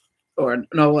 Or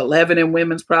no, 11 in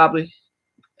women's probably.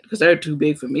 Because they're too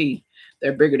big for me.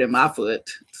 They're bigger than my foot.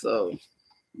 So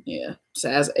yeah,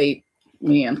 size 8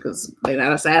 men, because they're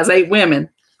not a size 8 women.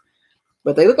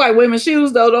 But they look like women's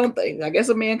shoes though, don't they? I guess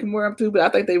a man can wear them too, but I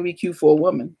think they would be cute for a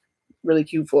woman. Really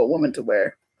cute for a woman to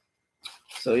wear.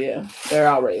 So yeah, they're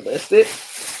already listed.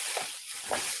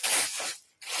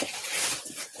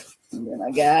 And then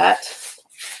I got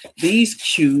these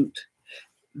cute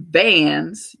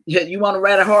Vans. You want to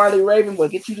ride a Harley, Raven? Well,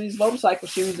 get you these motorcycle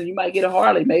shoes and you might get a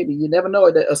Harley. Maybe you never know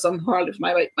that. Or some Harleys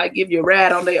might give you a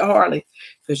ride on their Harley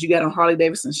because you got on Harley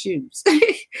Davidson shoes.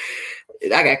 I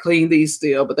got to clean these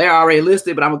still, but they're already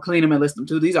listed. But I'm gonna clean them and list them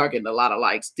too. These are getting a lot of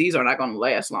likes. These are not going to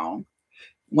last long,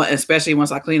 especially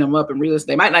once I clean them up and relist.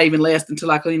 They might not even last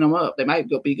until I clean them up. They might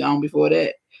be gone before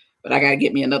that. But I gotta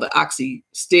get me another Oxy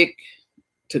stick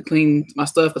to clean my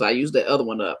stuff because I used that other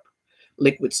one up.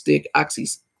 Liquid stick, Oxy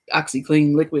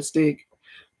clean liquid stick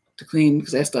to clean,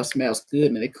 because that stuff smells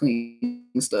good and it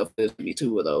cleans stuff. There's be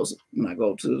 2 of those when I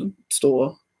go to the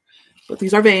store. But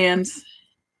these are Vans.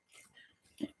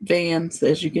 Vans,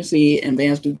 as you can see, and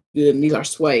Vans do good. And these are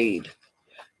suede.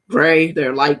 Gray,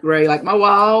 they're light gray, like my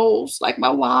walls.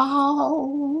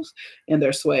 And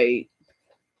they're suede.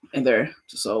 And their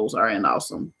soles are in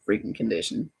awesome freaking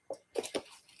condition.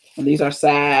 And these are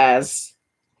size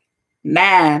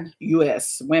 9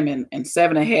 US women and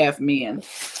 7.5 men.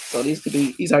 So these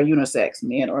are unisex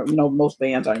men, or most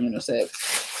Vans are unisex.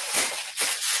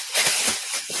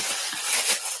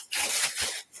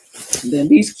 And then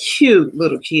these cute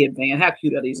little kid Vans. How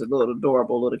cute are these little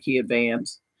adorable little kid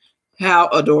Vans? How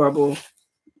adorable.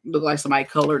 Look like somebody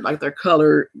colored, like they're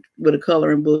colored with a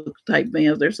coloring book type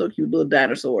Vans. They're so cute, little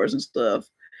dinosaurs and stuff.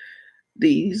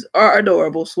 These are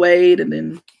adorable. Suede and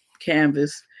then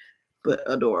canvas, but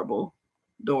adorable.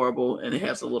 And it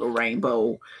has a little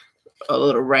rainbow.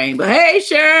 Hey,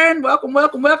 Sharon, welcome.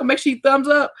 Make sure you thumbs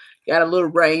up. Got a little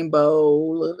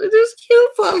rainbow. It's just cute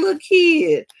for a little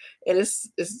kid. And it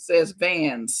says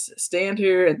Vans. Stand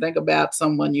here and think about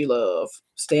someone you love.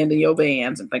 Stand in your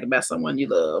Vans and think about someone you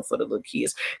love, for the little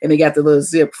kids. And they got the little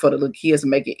zip for the little kids to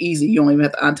make it easy. You don't even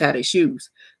have to untie their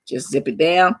shoes. Just zip it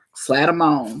down, slide them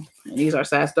on. And these are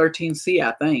size 13C,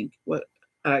 I think.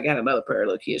 I got another pair of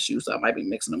little kids' shoes, so I might be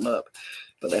mixing them up.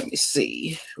 But let me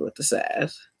see what the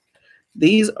size.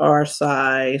 These are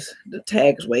size, the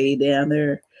tag's way down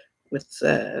there with the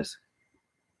size.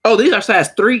 Oh, these are size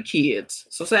 3 kids.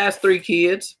 So size 3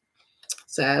 kids.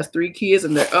 Size 3 kids,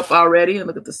 and they're up already. And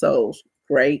look at the soles.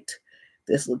 Great.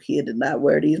 This little kid did not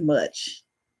wear these much.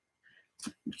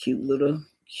 Cute.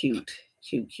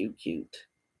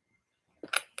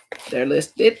 They're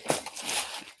listed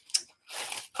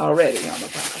already on the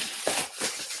Posh.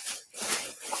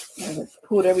 I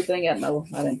pulled everything out. No,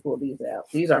 I didn't pull these out.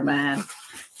 These are mine.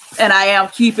 And I am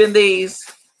keeping these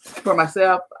for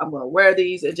myself. I'm going to wear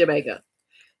these in Jamaica.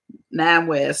 9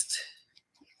 West.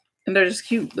 And they're just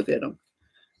cute. Look at them.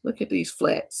 Look at these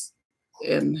flats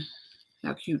and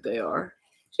how cute they are.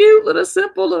 Cute, little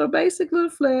simple, little basic little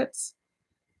flats.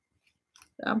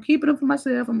 I'm keeping them for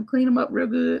myself. I'm going to clean them up real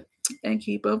good and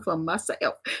keep them for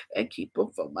myself.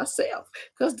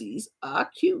 Because these are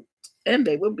cute and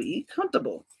they will be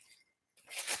comfortable.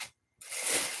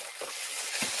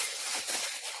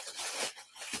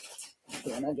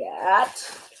 Then I got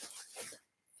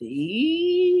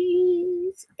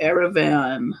these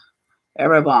Erevan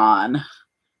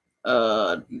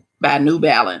by New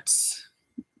Balance.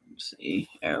 Let's see,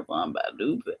 Erevan by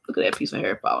New. Look at that piece of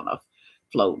hair falling off,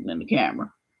 floating in the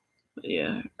camera. But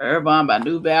yeah, Erevan by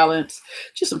New Balance.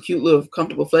 Just some cute little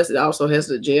comfortable flats. It also has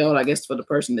the gel, I guess, for the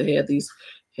person that had these,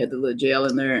 had the little gel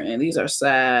in there. And these are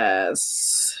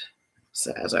size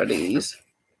are these.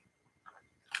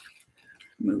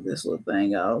 Move this little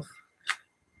thing off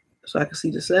so I can see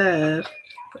the size.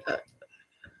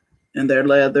 And they're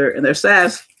leather, and they're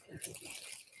size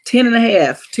 10 and a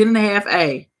half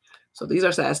A. So these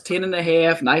are size 10 and a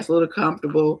half, nice little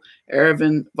comfortable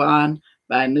Erevan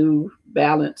by New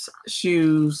Balance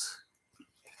shoes.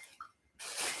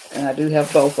 And I do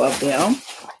have both of them.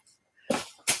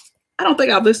 I don't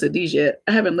think I've listed these yet.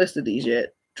 I haven't listed these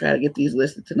yet. Try to get these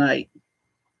listed tonight.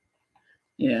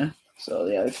 Yeah. So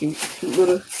yeah, cute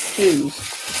little shoes.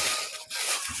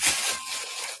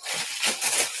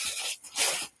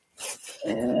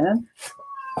 And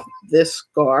this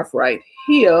scarf right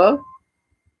here,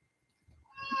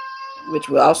 which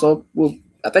I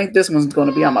think this one's going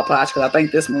to be on my pouch because I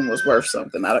think this one was worth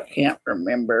something. I can't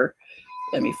remember.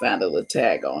 Let me find a little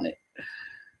tag on it.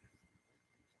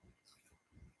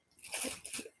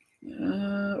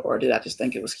 Or did I just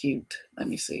think it was cute? Let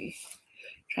me see.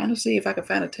 Trying to see if I can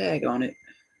find a tag on it.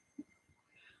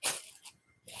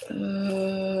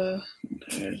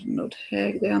 There's no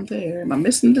tag down there. Am I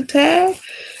missing the tag?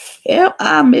 Yep,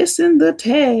 I'm missing the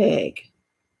tag.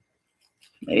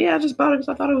 Maybe I just bought it because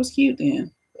I thought it was cute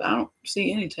then. But I don't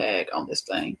see any tag on this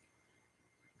thing.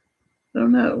 I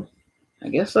don't know. I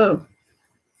guess so.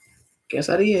 Guess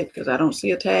I did because I don't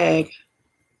see a tag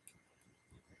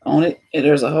on it. And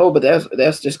there's a hole, but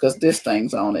that's just because this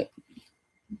thing's on it.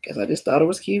 Because I just thought it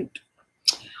was cute.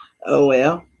 Oh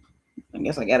well. I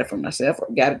guess I got it for myself or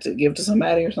got it to give to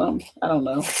somebody or something. I don't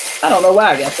know. I don't know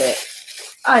why I got that.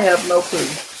 I have no clue.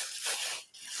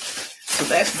 So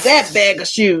that's that bag of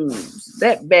shoes.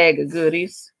 That bag of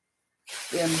goodies.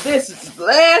 And this is the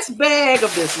last bag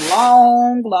of this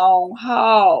long, long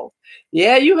haul.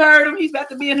 Yeah, you heard him. He's about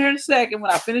to be in here in a second.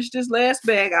 When I finish this last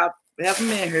bag, I'll have him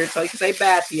in here so he can say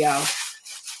bye to y'all.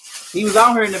 He was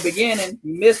on here in the beginning.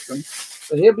 You missed him.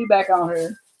 So he'll be back on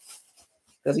here.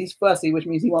 Because he's fussy, which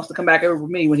means he wants to come back over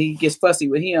with me. When he gets fussy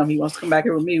with him, he wants to come back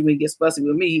over with me. When he gets fussy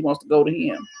with me, he wants to go to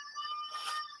him.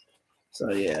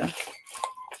 So, yeah.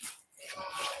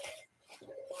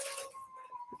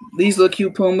 These little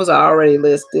cute Pumas are already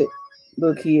listed.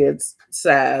 Little kids,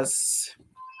 size.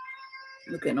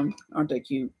 Look at them. Aren't they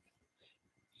cute?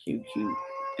 Cute, cute.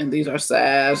 And these are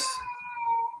size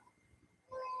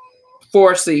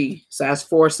 4C. Size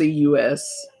 4C US.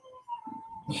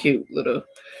 Cute little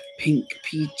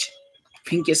pinkish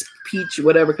peach,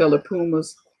 whatever color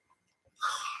Pumas.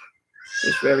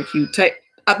 It's very cute.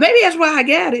 Maybe that's why I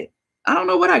got it. I don't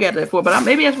know what I got that for, but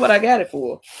maybe that's what I got it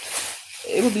for.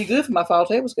 It would be good for my fall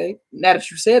tablescape. Now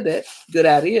that you said that, good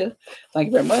idea. Thank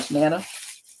you very much, Nana.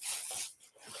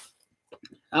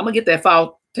 I'm gonna get that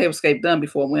fall tablescape done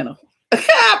before winter.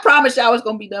 I promise y'all it's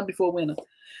gonna be done before winter.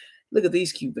 Look at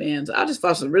these cute Vans. I just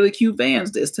found some really cute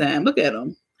Vans this time. Look at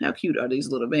them. How cute are these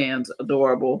little Vans?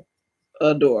 Adorable.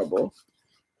 Adorable.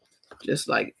 Just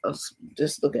like us.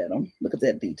 Just look at them. Look at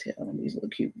that detail on these little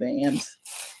cute Vans.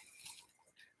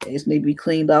 They just need to be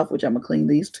cleaned off, which I'm going to clean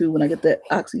these too when I get that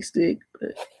Oxy stick.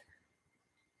 But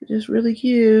they're just really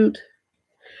cute.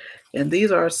 And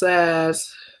these are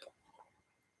size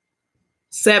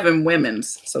 7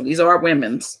 women's. So these are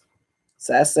women's.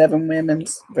 Size 7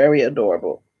 women's. Very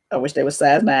adorable. I wish they were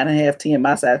size 9.5, 10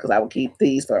 my size because I would keep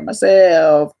these for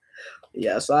myself.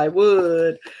 Yes, I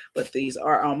would. But these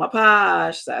are on my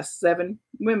page. Size 7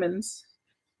 women's.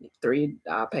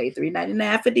 I'll pay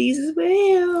 $3.99 for these as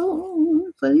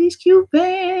well. For these cute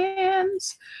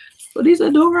Vans. For these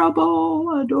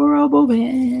adorable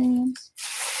Vans.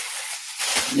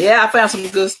 Yeah, I found some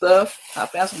good stuff.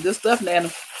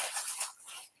 Nana.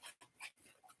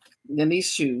 And these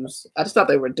shoes. I just thought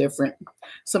they were different.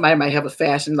 Somebody might have a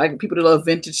fashion. Like people that love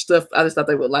vintage stuff, I just thought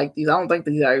they would like these. I don't think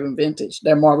these are even vintage.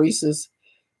 They're Maurice's,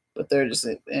 but they're just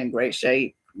in great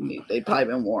shape. They probably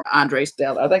been worn. Andre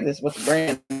Stellar. I think that's what the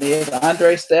brand is.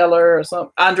 Andre Stellar or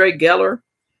something. Andre Geller.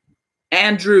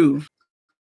 Andrew.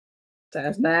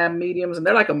 Size 9 mediums. And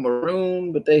they're like a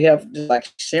maroon, but they have just like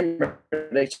shimmer.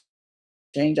 They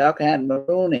change all kind of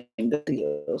maroon and good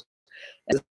deals.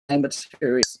 And the same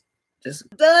materials. Just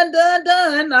done.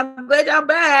 I'm glad y'all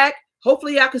back.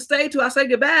 hopefully y'all can stay till I say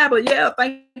goodbye. But yeah,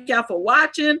 thank y'all for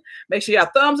watching. Make sure y'all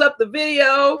thumbs up the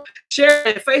video, share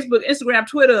it, Facebook, Instagram,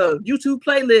 Twitter, YouTube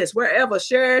playlist, wherever.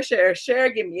 Share.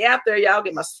 Get me out there, y'all.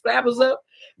 Get my subscribers up.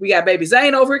 We got baby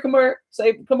Zane over here.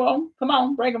 Come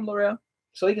on, bring him, Laurel,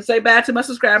 so he can say bye to my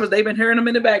subscribers. They've been hearing him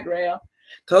in the background.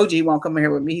 Told you he won't come in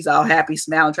here with me. He's all happy,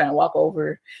 smiling, trying to walk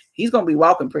over. He's gonna be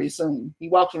walking pretty soon. He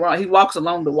walks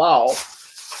along the wall.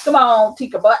 Come on,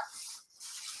 Tika Butt.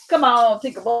 Come on,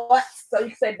 Tika Butt. So you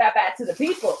can say bye-bye to the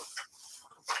people.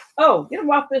 Oh, get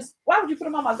him off this. Why would you put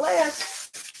him on my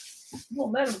glass? You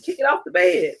won't let him kick it off the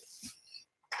bed.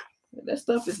 That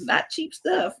stuff is not cheap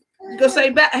stuff. You go say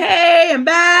bye, hey, and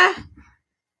bye.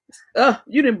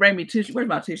 You didn't bring me tissue. Where's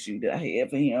my tissue that I have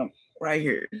for him? Right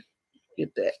here.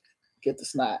 Get that. Get the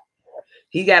snot.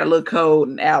 He got a little cold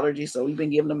and allergy, so we've been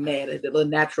giving him the little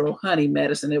natural honey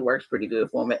medicine. It works pretty good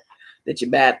for him. That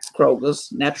you buy at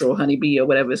Kroger's, natural honey bee or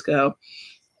whatever it's called.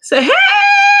 Say hey!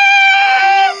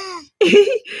 Say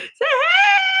hey!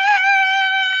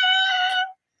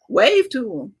 Wave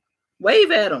to him.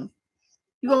 Wave at him.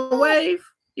 You gonna wave?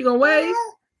 You gonna wave?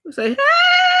 Say hey!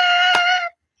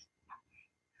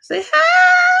 Say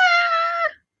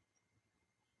hi!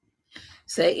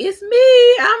 Say it's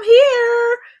me. I'm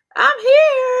here. And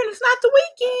it's not the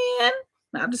weekend.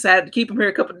 I decided to keep him here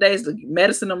a couple of days to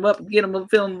medicine him up and get him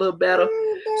feeling a little better.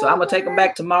 So I'm gonna take him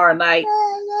back tomorrow night.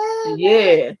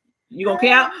 Yeah. You gonna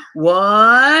count?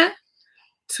 1,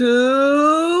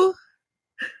 2.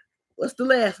 What's the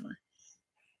last one?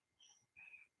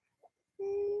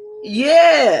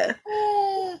 Yeah.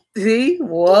 See?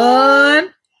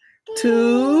 1,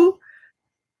 2.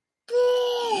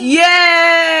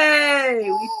 Yay!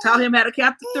 We taught him how to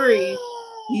count to 3.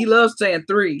 He loves saying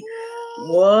 3.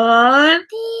 1.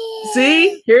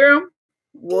 See? Hear him?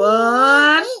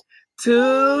 1,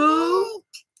 2,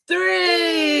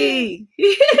 3.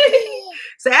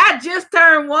 Say, I just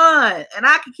turned 1 and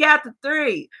I can count to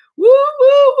 3. Woo,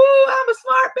 woo, woo. I'm a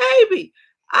smart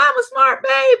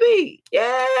baby.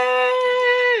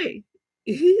 Yay.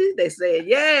 They said,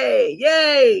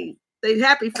 yay. They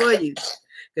happy for you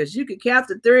because you can count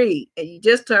to 3 and you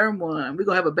just turned 1. We're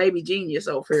going to have a baby genius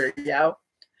over here, y'all.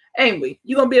 Ain't we?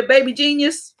 You going to be a baby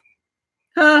genius?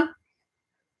 Huh?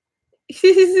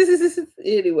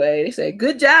 Anyway, they said,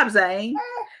 good job, Zane.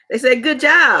 They said, good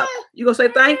job. You going to say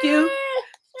thank you?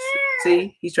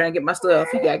 See, he's trying to get my stuff.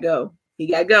 He got to go. He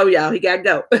got to go, y'all. He got to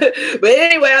go. But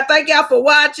anyway, I thank y'all for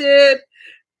watching.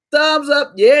 Thumbs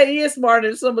up. Yeah, he is smarter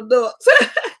than some adults.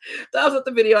 Thumbs up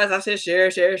the video. As I said,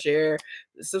 share.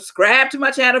 Subscribe to my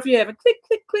channel if you haven't. Click.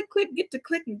 Get to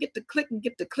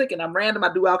clicking. I'm random.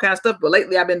 I do all kinds of stuff. But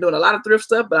lately, I've been doing a lot of thrift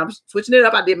stuff. But I'm switching it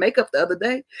up. I did makeup the other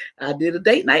day. I did a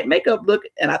date night makeup look.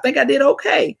 And I think I did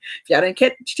okay. If y'all didn't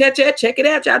catch that, check it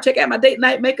out. Y'all check out my date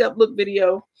night makeup look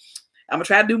video. I'm going to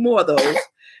try to do more of those.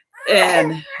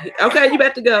 And, okay, you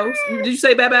about to go. Did you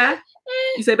say bye-bye?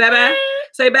 You say bye-bye?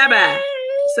 Say bye-bye.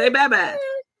 Say bye-bye.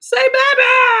 Say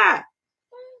bye-bye.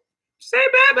 Say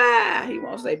bye-bye. He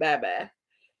won't say bye-bye.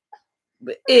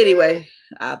 But anyway,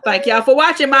 I thank y'all for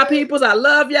watching, my peoples. I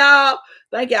love y'all.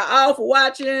 Thank y'all all for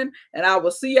watching. And I will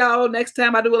see y'all next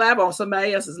time I do a live on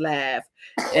somebody else's live.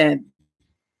 And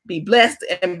be blessed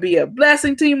and be a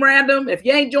blessing, Team Random. If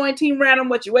you ain't joined Team Random,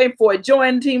 what you waiting for?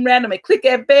 Join Team Random and click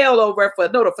that bell over for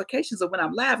notifications of when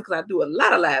I'm live because I do a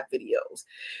lot of live videos.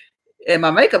 And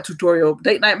my makeup tutorial,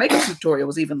 date night makeup tutorial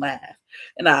was even live.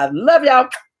 And I love y'all.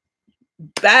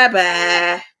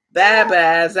 Bye-bye.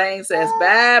 Bye-bye. Zane says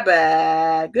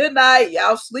bye-bye. Good night.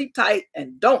 Y'all sleep tight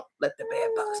and don't let the bed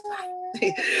bugs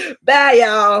bite. Bye,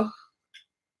 y'all.